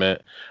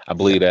betterment, I Yeah.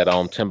 believe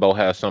that Timbo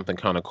has something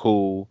kind of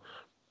cool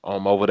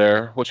over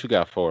there. What you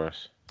got for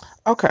us?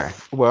 Okay.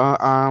 Well,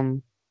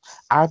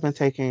 I've been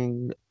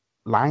taking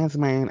lion's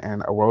mane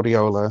and a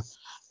rhodiola,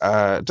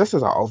 just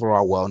as an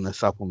overall wellness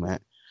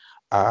supplement.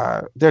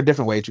 There are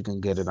different ways you can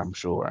get it, I'm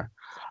sure.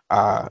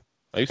 Uh,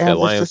 Oh, you said and it's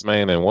lion's just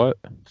mane and what?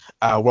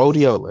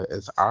 rhodiola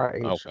is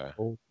Okay.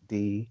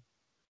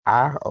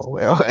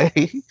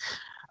 RHODIOLA.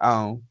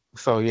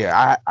 So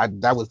yeah, I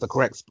that was the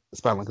correct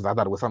spelling because I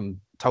thought it was something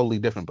totally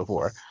different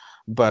before.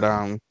 But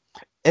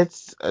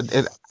it's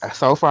it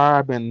so far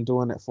I've been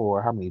doing it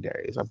for how many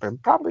days? I've been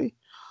probably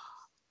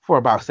for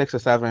about 6 or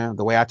 7.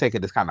 The way I take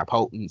it is kind of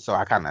potent, so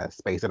I kind of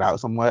space it out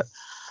somewhat.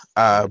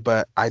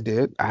 But I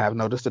have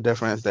noticed a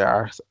difference. There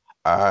are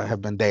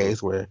have been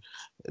days where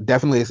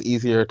definitely it's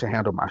easier to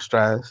handle my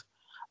stress.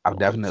 I've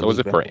Okay. So is definitely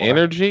it been for more.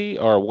 energy,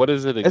 or what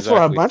is it It's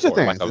for a exactly bunch of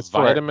for? Like things. a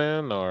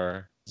vitamin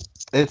or?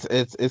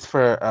 It's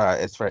for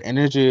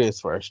energy. It's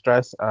for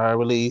stress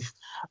relief.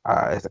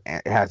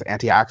 It has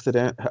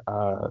antioxidant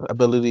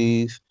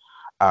abilities.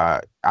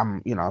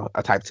 I'm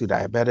a type 2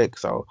 diabetic,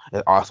 so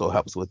it also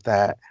helps with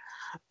that.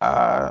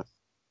 Uh,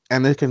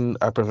 and it can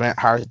prevent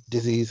heart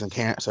disease and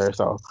cancer.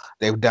 So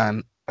they've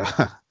done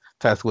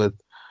tests with,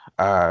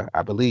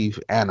 I believe,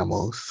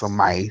 animals, some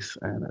mice,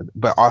 and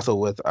but also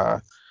with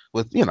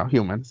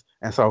humans.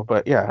 And so,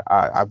 but yeah,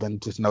 I've been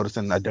just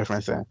noticing a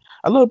difference and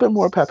a little bit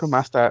more pep in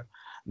my step,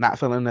 not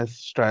feeling as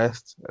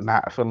stressed,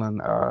 not feeling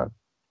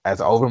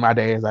as over my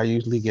day as I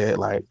usually get.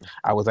 Like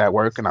I was at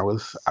work and I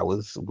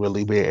was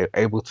really be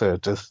able to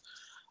just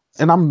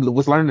and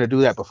was learning to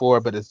do that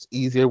before, but it's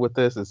easier with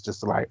this. It's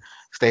just to like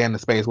stay in the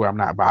space where I'm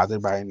not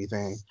bothered by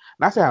anything.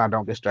 Not saying I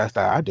don't get stressed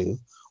out, I do,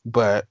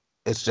 but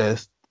it's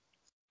just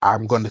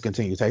I'm going to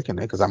continue taking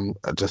it because I'm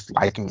just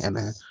liking it. And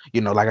then,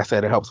 like I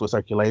said, it helps with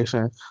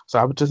circulation. So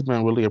I've just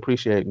been really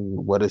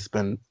appreciating what it's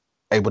been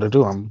able to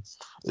do.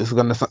 It's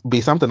going to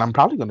be something I'm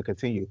probably going to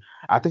continue.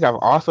 I think I've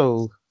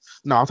also,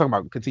 no, I'm talking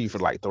about continue for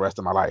like the rest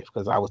of my life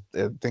because I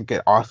think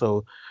it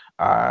also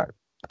uh,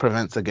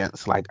 prevents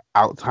against like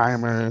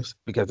Alzheimer's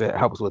because it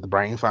helps with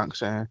brain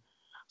function.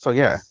 So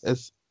yeah,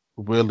 it's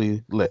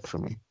really lit for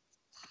me.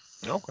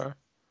 Okay.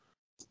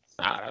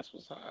 Ah, that's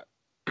what's hot.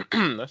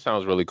 That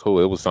sounds really cool.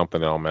 It was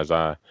something as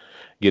I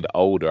get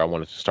older, I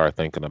wanted to start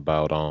thinking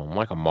about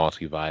like a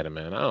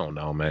multivitamin. I don't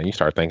know, man. You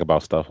start thinking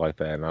about stuff like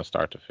that, and I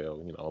start to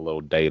feel, a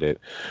little dated.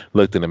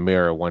 Looked in the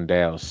mirror one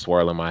day, I was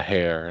swirling my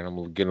hair, and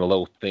I'm getting a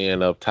little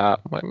thin up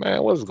top. I'm like,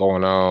 man, what's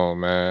going on,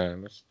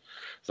 man?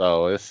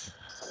 So I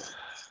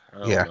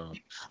don't Yeah. know.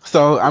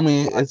 So I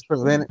mean,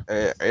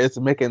 it's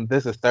making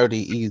this is 30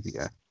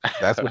 easier.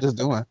 That's what it's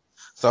doing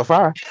so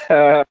far.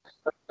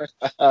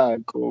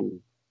 Cool.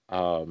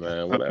 Oh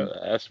man,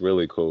 that's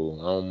really cool.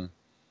 Awesome.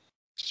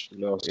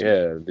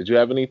 Yeah. Did you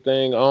have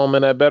anything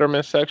in that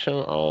betterment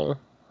section,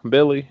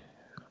 Billy?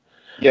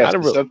 I Yes,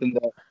 didn't it's really. something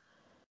that.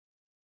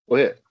 Go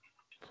ahead.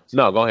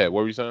 No, go ahead.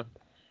 What were you saying?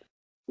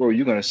 What were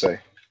you gonna say?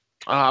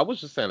 I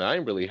was just saying I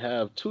didn't really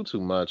have too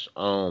much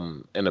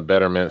in the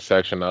betterment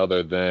section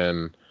other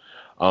than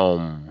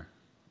um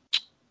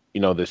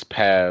this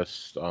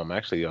past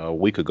actually a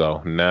week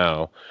ago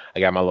now I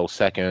got my little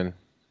second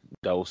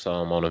dose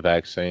on the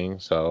vaccine.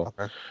 So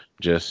Okay.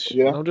 just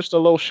Yeah. just a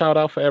little shout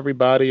out for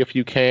everybody. If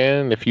you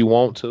can, if you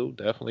want to,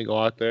 definitely go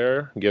out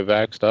there, get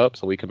vaxxed up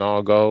so we can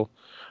all go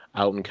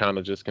out and kind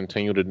of just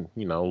continue to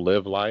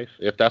live life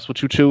if that's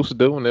what you choose to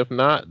do. And if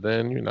not,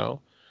 then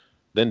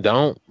then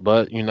don't.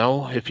 But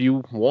if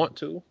you want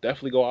to,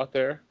 definitely go out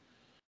there.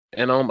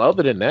 And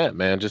other than that,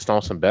 man, just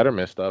on some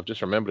betterment stuff,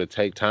 just remember to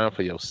take time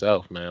for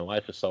yourself, man.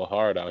 Life is so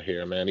hard out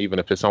here, man. Even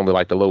if it's only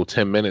like the little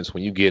 10 minutes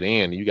when you get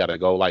in, you gotta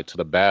go like to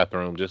the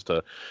bathroom just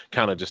to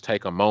kind of just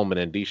take a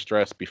moment and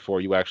de-stress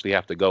before you actually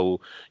have to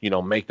go,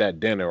 make that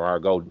dinner or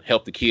go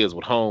help the kids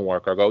with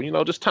homework or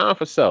go, just time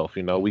for self.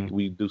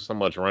 We do so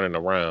much running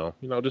around.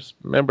 Just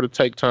remember to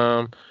take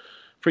time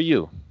for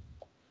you.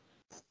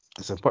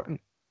 It's important.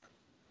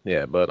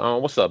 Yeah, but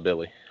what's up,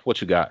 Billy?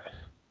 What you got?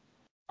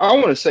 I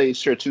want to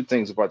share two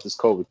things about this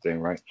COVID thing,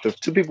 right? The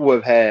two people who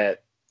have had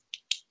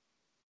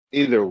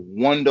either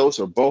one dose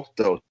or both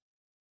doses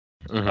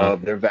Mm-hmm.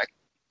 of their vaccine.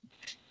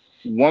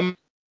 One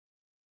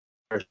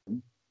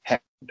person had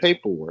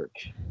paperwork.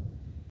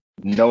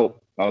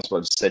 Nope, I was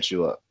about to set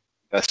you up.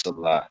 That's a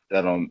lie.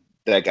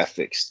 That got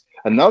fixed.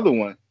 Another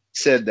one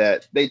said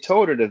that they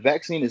told her the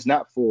vaccine is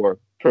not for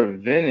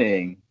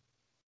preventing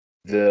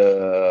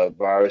the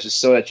virus, it's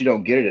so that you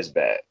don't get it as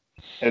bad.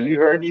 Have you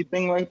heard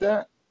anything like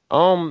that?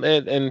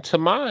 And to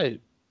my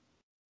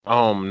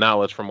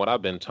knowledge from what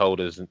I've been told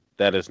is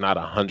that it's not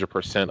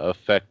 100%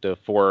 effective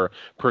for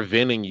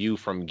preventing you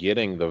from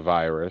getting the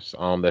virus.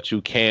 That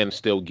you can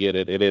still get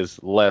it. It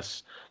is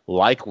less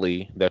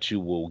likely that you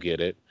will get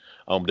it,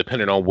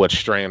 depending on what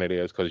strain it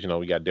is, because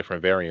we got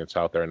different variants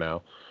out there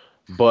now.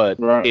 But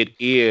Right. it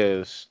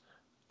is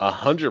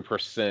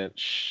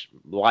 100%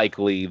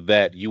 likely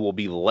that you will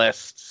be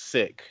less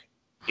sick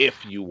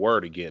if you were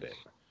to get it.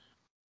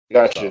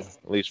 Gotcha. So,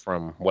 at least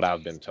from what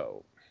I've been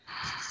told.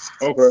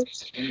 Okay.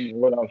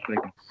 What I was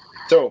thinking.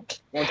 So,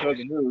 on to other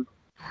news.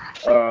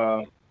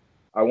 Uh,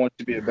 I want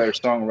to be a better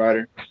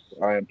songwriter.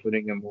 I am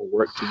putting in more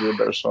work to be a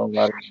better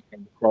songwriter and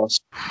come across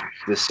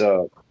this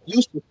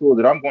useful tool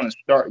that I'm going to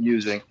start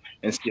using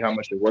and see how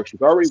much it works.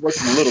 It's already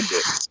working a little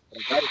bit.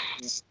 I got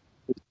this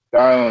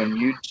guy on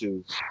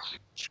YouTube.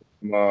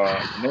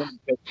 Name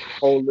is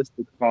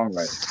Holistic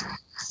Songwriting,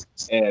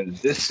 and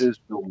this is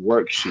the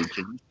worksheet.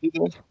 Can you see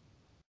this?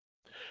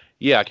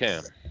 Yeah, I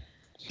can.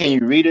 Can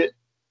you read it?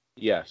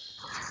 Yes.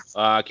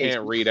 I Okay,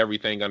 can't read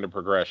everything under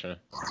progression.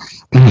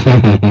 so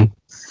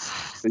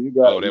you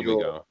Oh, got there we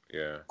your go.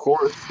 Yeah.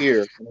 chorus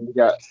here, and then you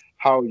got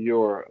how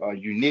your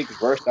unique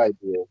verse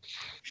ideas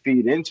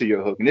feed into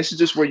your hook. And this is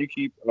just where you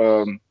keep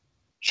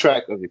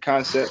track of your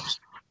concepts,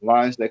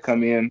 lines that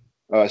come in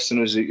as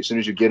soon as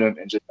you get them,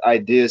 and just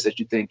ideas that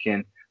you think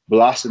can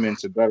blossom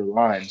into better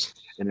lines,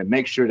 and then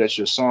make sure that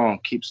your song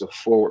keeps a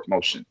forward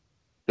motion,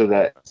 so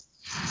that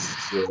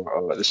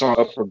the song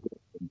up for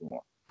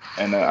growth.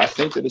 And I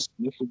think that it's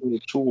a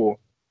good tool,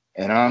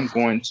 and I'm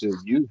going to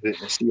use it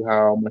and see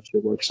how much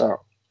it works out.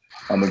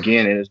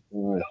 Again, it's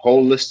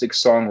holistic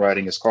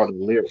songwriting. It's called a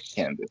lyric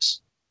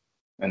canvas.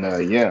 And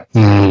yeah,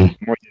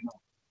 more you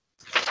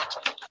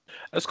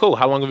That's cool.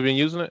 How long have you been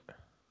using it?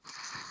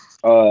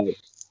 know.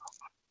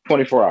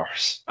 24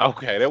 hours.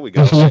 Okay, there we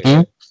go.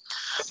 Hey.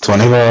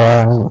 24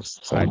 hours.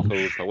 All right,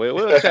 cool. So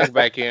we'll check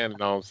back in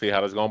and see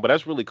how that's going. But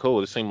that's really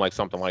cool. It seemed like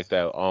something like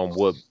that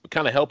would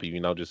kind of help you,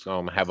 just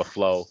have a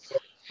flow.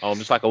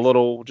 Just like a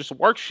little just a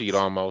worksheet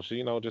almost,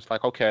 just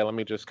like okay, let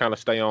me just kind of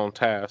stay on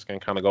task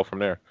and kind of go from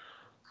there.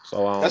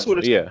 So That's what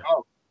it's yeah.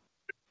 about.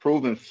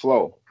 Proven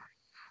flow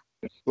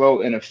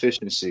and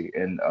efficiency.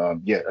 And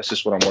yeah, that's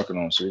just what I'm working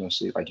on. So we're gonna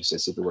see, like you said,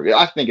 see if it works.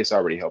 I think it's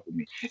already helping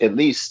me. At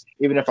least,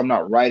 even if I'm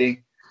not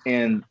writing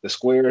in the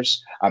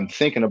squares, I'm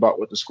thinking about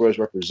what the squares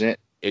represent,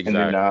 and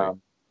then Exactly.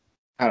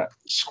 kind of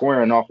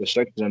squaring off and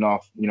sectioning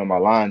off, my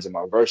lines and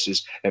my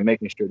verses, and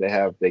making sure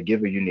they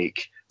give a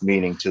unique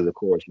meaning to the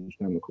chorus each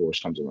time the chorus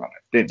comes around.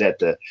 I think that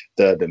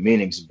the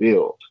meanings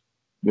build,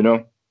 which is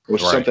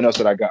Right. something else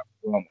that I got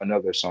from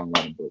another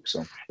songwriting book.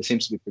 So it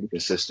seems to be pretty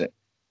consistent.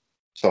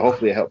 So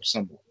hopefully it helps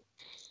somebody.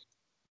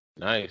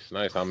 Nice,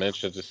 nice. I'm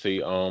interested to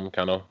see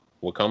kind of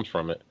what comes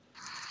from it.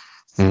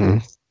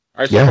 Mhm. All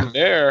right, so Yeah. from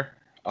there,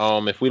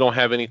 If we don't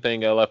have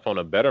anything left on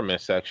the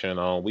betterment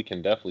section, we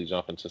can definitely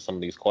jump into some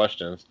of these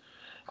questions.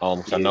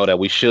 Because I know that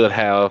we should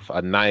have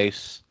a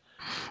nice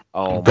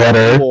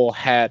Better full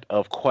hat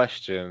of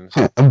questions.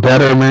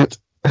 betterment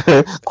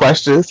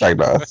questions like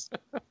those.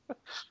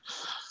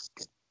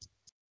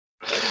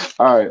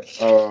 All right.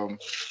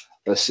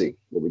 Let's see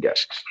what we got.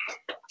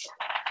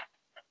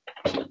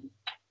 Put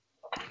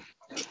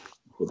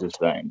this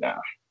thing down.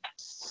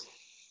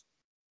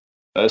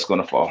 It's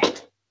gonna fall.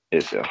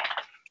 It fell.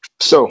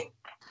 So,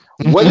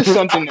 what is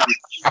something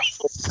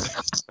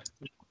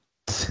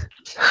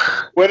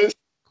what is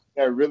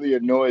that really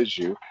annoys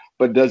you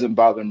but doesn't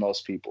bother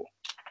most people?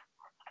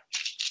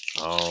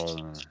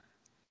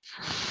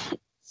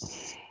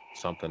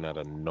 Something that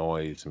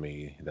annoys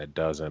me that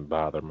doesn't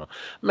bother me.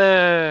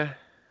 Man,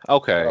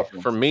 okay.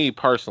 For me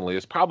personally,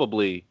 it's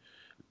probably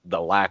the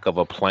lack of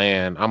a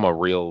plan. I'm a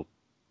real,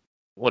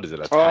 what is it,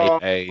 a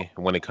type A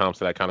when it comes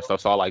to that kind of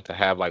stuff. So I like to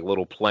have like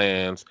little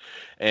plans,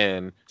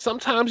 and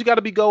sometimes you got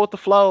to be go with the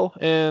flow,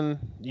 and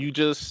you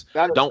just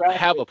don't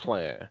have a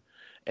plan.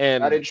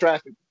 And not in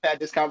traffic. We've had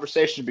this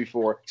conversation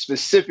before,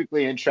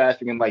 specifically in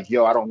traffic, and like,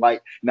 yo, I don't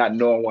like not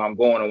knowing where I'm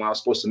going and when I'm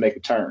supposed to make a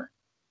turn.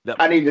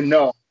 I need to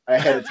know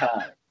ahead of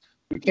time.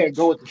 We can't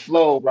go with the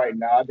flow right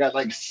now. I got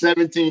like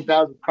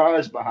 17,000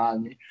 cars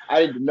behind me.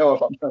 I need to know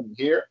if I'm coming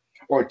here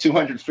or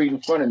 200 feet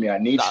in front of me. I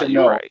need to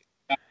know. Right.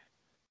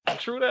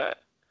 True that.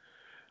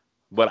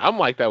 But I'm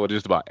like that with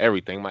just about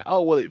everything. I'm like,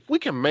 oh, well, if we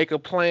can make a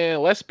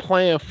plan, let's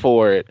plan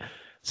for it.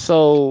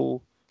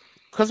 So,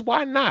 because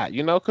why not?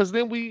 Because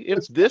then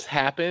if this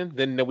happened,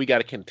 then we got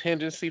a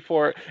contingency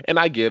for it. And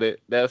I get it.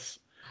 That is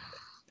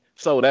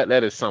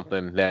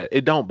something that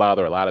it don't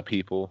bother a lot of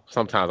people.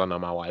 Sometimes I know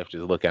my wife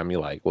just look at me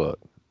like, look,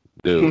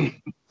 dude.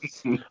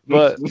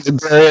 But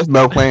there is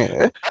no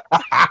plan.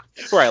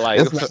 Right, like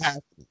it's not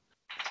happening.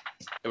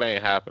 It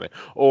ain't happening.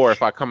 Or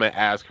if I come and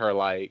ask her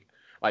like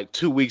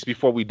 2 weeks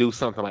before we do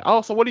something, like,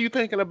 oh, so what are you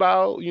thinking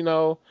about?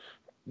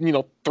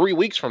 3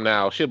 weeks from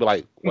now, she'll be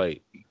like,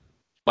 wait,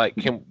 like,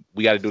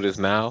 we got to do this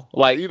now?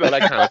 Like,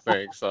 that kind of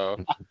thing. So,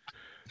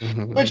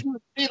 but you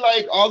see,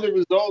 like, all the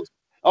results,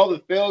 all the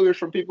failures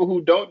from people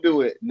who don't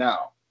do it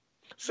now.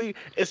 See,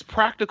 it's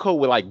practical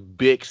with like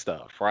big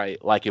stuff,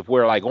 right? Like if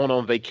we're like going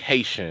on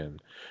vacation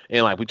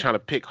and like we're trying to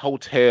pick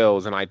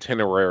hotels and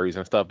itineraries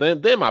and stuff,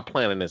 then my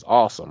planning is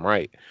awesome,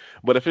 right?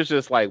 But if it's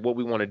just like what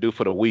we want to do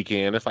for the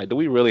weekend, it's like, do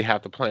we really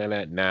have to plan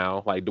that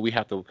now? Like, do we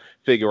have to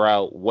figure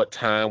out what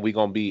time we're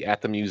gonna be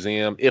at the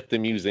museum if the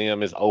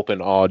museum is open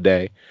all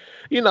day?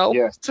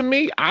 Yes. To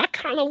me, I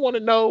kind of want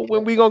to know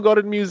when we're gonna go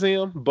to the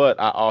museum, but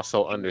I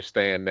also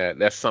understand that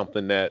that's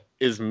something that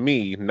is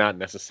me, not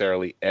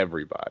necessarily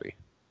everybody.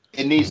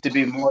 It needs to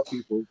be more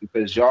people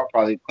because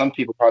some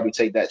people probably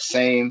take that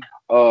same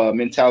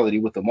mentality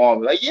with the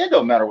mall. Like, yeah, it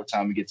don't matter what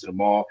time we get to the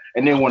mall,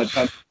 and then want to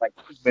come like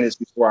 2 minutes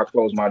before I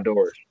close my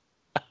doors.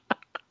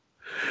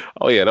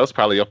 Oh yeah, those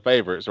probably your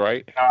favorites,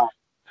 right?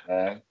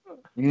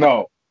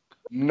 No,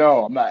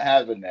 I'm not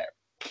having that.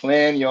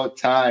 Plan your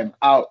time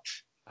out,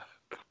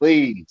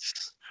 please.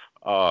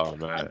 Oh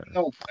man,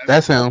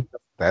 that's him.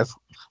 That's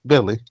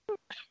Billy.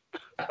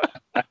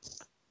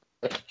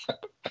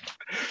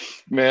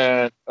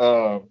 Man,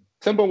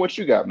 Timbo, what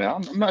you got,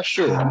 man? I'm not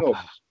sure. I know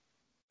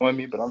annoy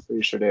me, but I'm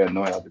pretty sure they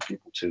annoy other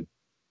people too.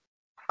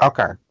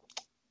 Okay.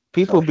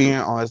 People being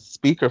on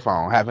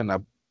speakerphone, having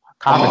a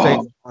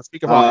conversation on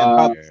speakerphone in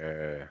public.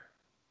 Yeah.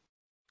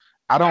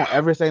 I don't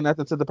ever say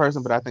nothing to the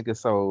person, but I think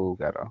it's so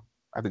ghetto.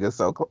 I think it's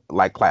so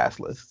like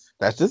classless.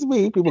 That's just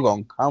me. People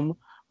gonna come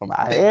from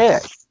my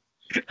head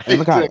in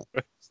the comments,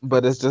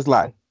 but it's just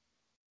like.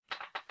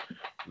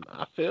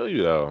 I feel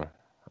you though.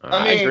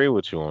 I agree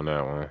with you on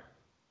that one.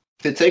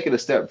 To take it a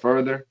step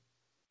further,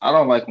 I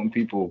don't like when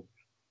people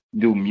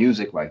do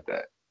music like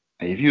that.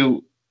 If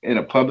you in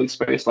a public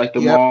space like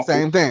the mall,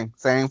 same thing.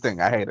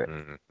 I hate it.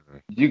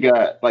 You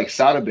got like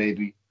Sada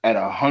Baby at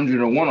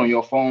 101 on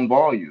your phone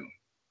volume.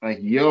 Like,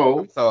 yo,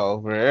 it's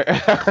over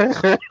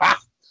it.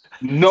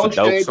 No, it's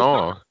a dope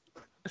song.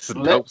 It's a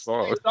dope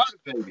song. Sada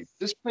Baby.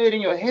 Just play it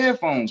in your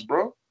headphones,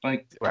 bro.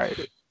 Like, right.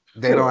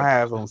 They don't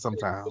have them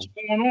sometimes. What's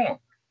going on?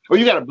 Or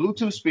you got a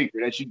Bluetooth speaker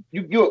that you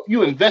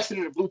invested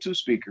in a Bluetooth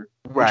speaker.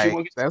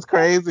 Right. That's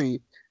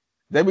crazy.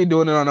 They be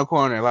doing it on the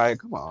corner. Like,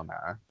 come on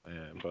now.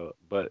 Man,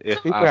 but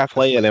if I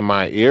play it in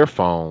my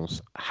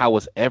earphones, how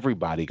is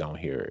everybody gonna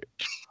hear it?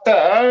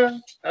 I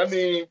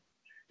mean,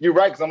 you're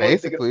right. Cause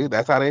basically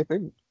that's how they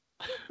think.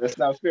 That's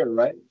not fair,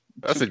 right?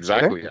 That's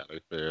exactly how they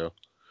feel.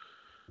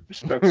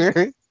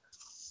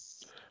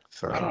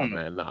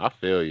 Man, I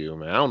feel you,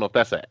 man. I don't know if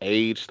that's an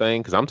age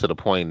thing because I'm to the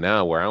point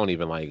now where I don't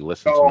even like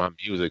listen to my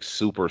music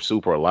super,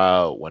 super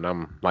loud when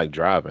I'm like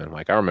driving.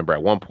 Like I remember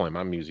at one point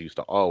my music used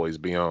to always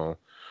be on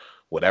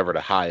whatever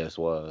the highest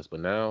was, but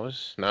now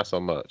it's not so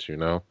much,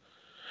 Yeah.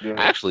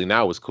 Actually,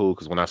 now it's cool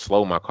because when I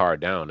slow my car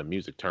down, the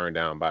music turned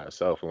down by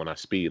itself, and when I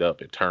speed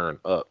up, it turned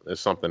up. There's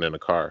something in the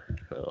car,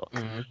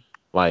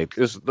 like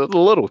it's the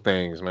little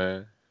things,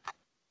 man.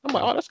 I'm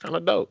like, oh, that's kind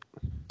of dope.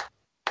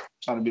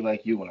 Trying to be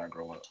like you when I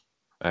grow up.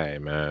 Hey,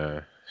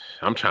 man,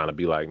 I'm trying to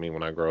be like me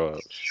when I grow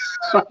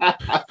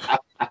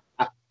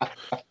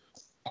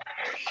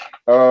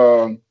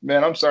up.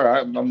 Man, I'm sorry.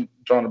 I'm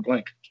drawing a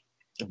blank.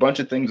 A bunch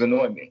of things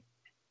annoy me.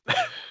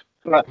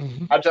 But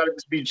I try to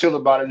just be chill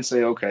about it and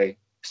say, okay,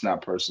 it's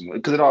not personal.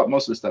 Because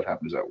most of the stuff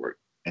happens at work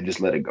and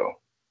just let it go.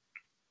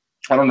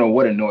 I don't know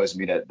what annoys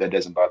me that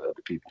doesn't bother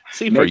other people.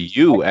 See, for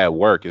you at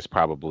work, it's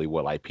probably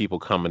what, like people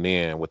coming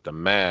in with the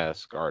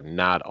mask or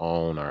not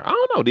on, or I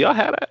don't know. Do y'all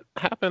have that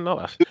happen?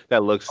 No,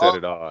 that look said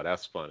it all.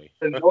 That's funny.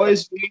 What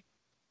annoys me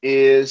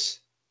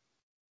is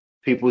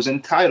people's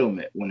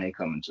entitlement when they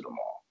come into the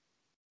mall.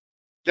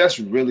 That's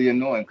really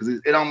annoying because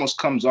it almost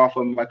comes off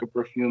of like a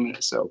perfume in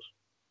itself.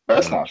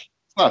 It's not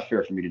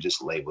fair for me to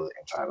just label it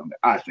entitlement.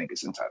 I think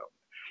it's entitlement.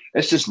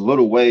 It's just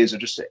little ways of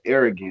just an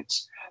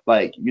arrogance.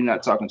 Like you're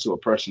not talking to a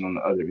person on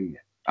the other end.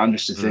 I'm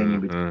just a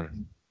thing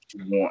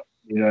you want.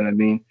 You know what I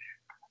mean?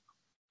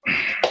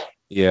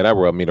 Yeah, that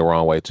rubbed me the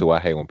wrong way too. I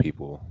hate when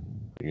people,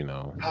 you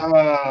know.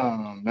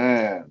 Oh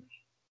man.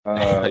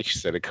 Like you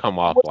said, it come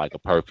off like a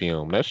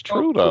perfume. That's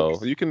true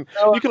though. You can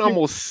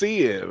almost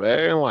see it,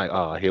 man. Like,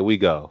 oh, here we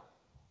go.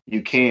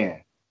 You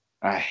can.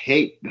 I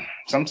hate.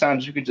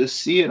 Sometimes you can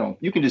just see it on.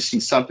 You can just see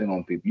something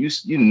on people.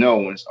 You know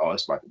when it's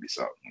about to be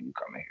something when you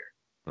come in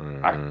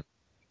here.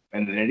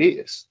 And then it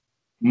is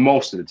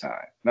most of the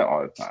time, not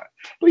all the time.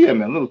 But yeah,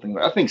 man, little things.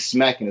 I think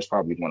smacking is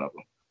probably one of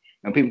them.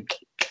 And people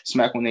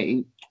smack when they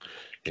eat.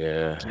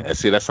 Yeah, and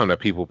see, that's something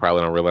that people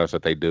probably don't realize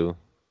that they do.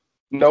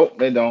 Nope,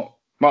 they don't.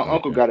 My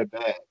uncle got it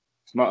bad.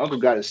 My uncle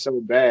got it so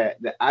bad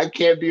that I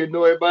can't be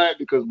annoyed by it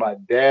because my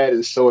dad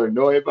is so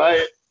annoyed by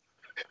it.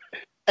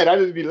 And I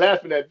just be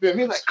laughing at them.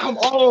 He's like, come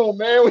on,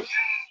 man.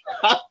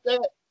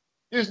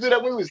 He used to do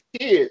that when we was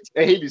kids.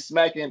 And he'd be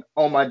smacking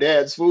on my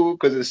dad's food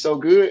because it's so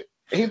good.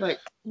 And he's like,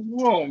 come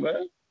on,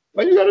 man.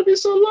 Why you gotta be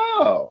so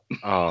loud?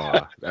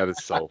 Oh, that is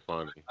so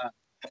funny.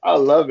 I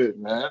love it,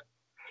 man.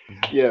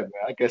 Yeah, man.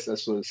 I guess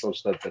that's some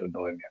stuff that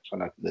annoys me. I try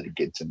not to let it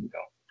get to me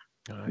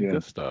though. All right,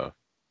 good stuff.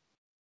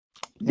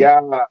 Yeah.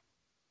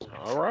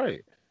 All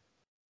right.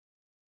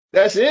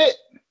 That's it.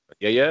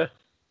 Yeah.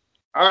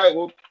 All right.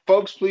 Well,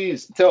 folks,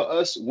 please tell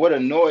us what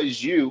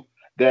annoys you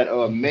that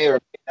may or may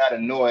not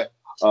annoy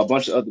a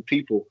bunch of other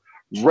people.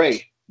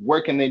 Ray,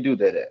 where can they do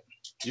that at?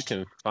 You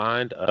can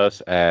find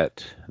us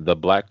at the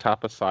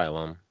Blacktop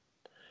Asylum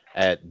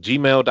at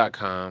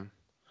gmail.com.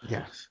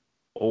 Yes.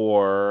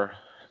 Or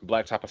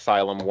Blacktop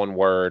Asylum, one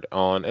word,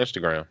 on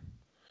Instagram.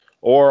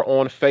 Or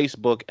on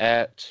Facebook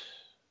at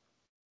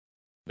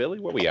Billy.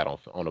 Where we at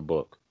on the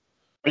book?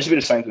 It should be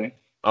the same thing.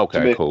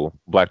 Okay, cool.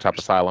 Blacktop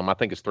Asylum. I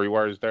think it's 3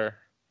 words there.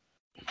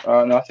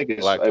 No, I think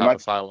it's Blacktop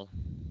Asylum.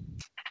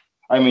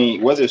 I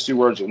mean, whether it's 2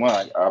 words or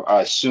one,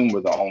 I assume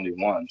we're the only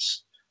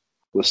ones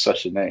with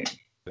such a name.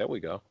 There we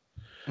go.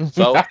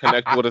 So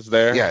connect with us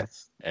there.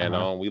 Yes.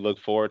 And we look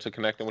forward to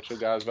connecting with you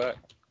guys back.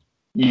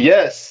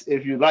 Yes.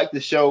 If you like the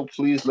show,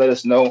 please let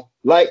us know.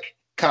 Like,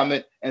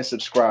 comment, and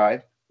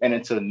subscribe. And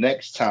until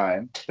next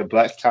time, the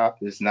Blacktop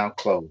is now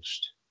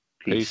closed.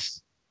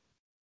 Peace.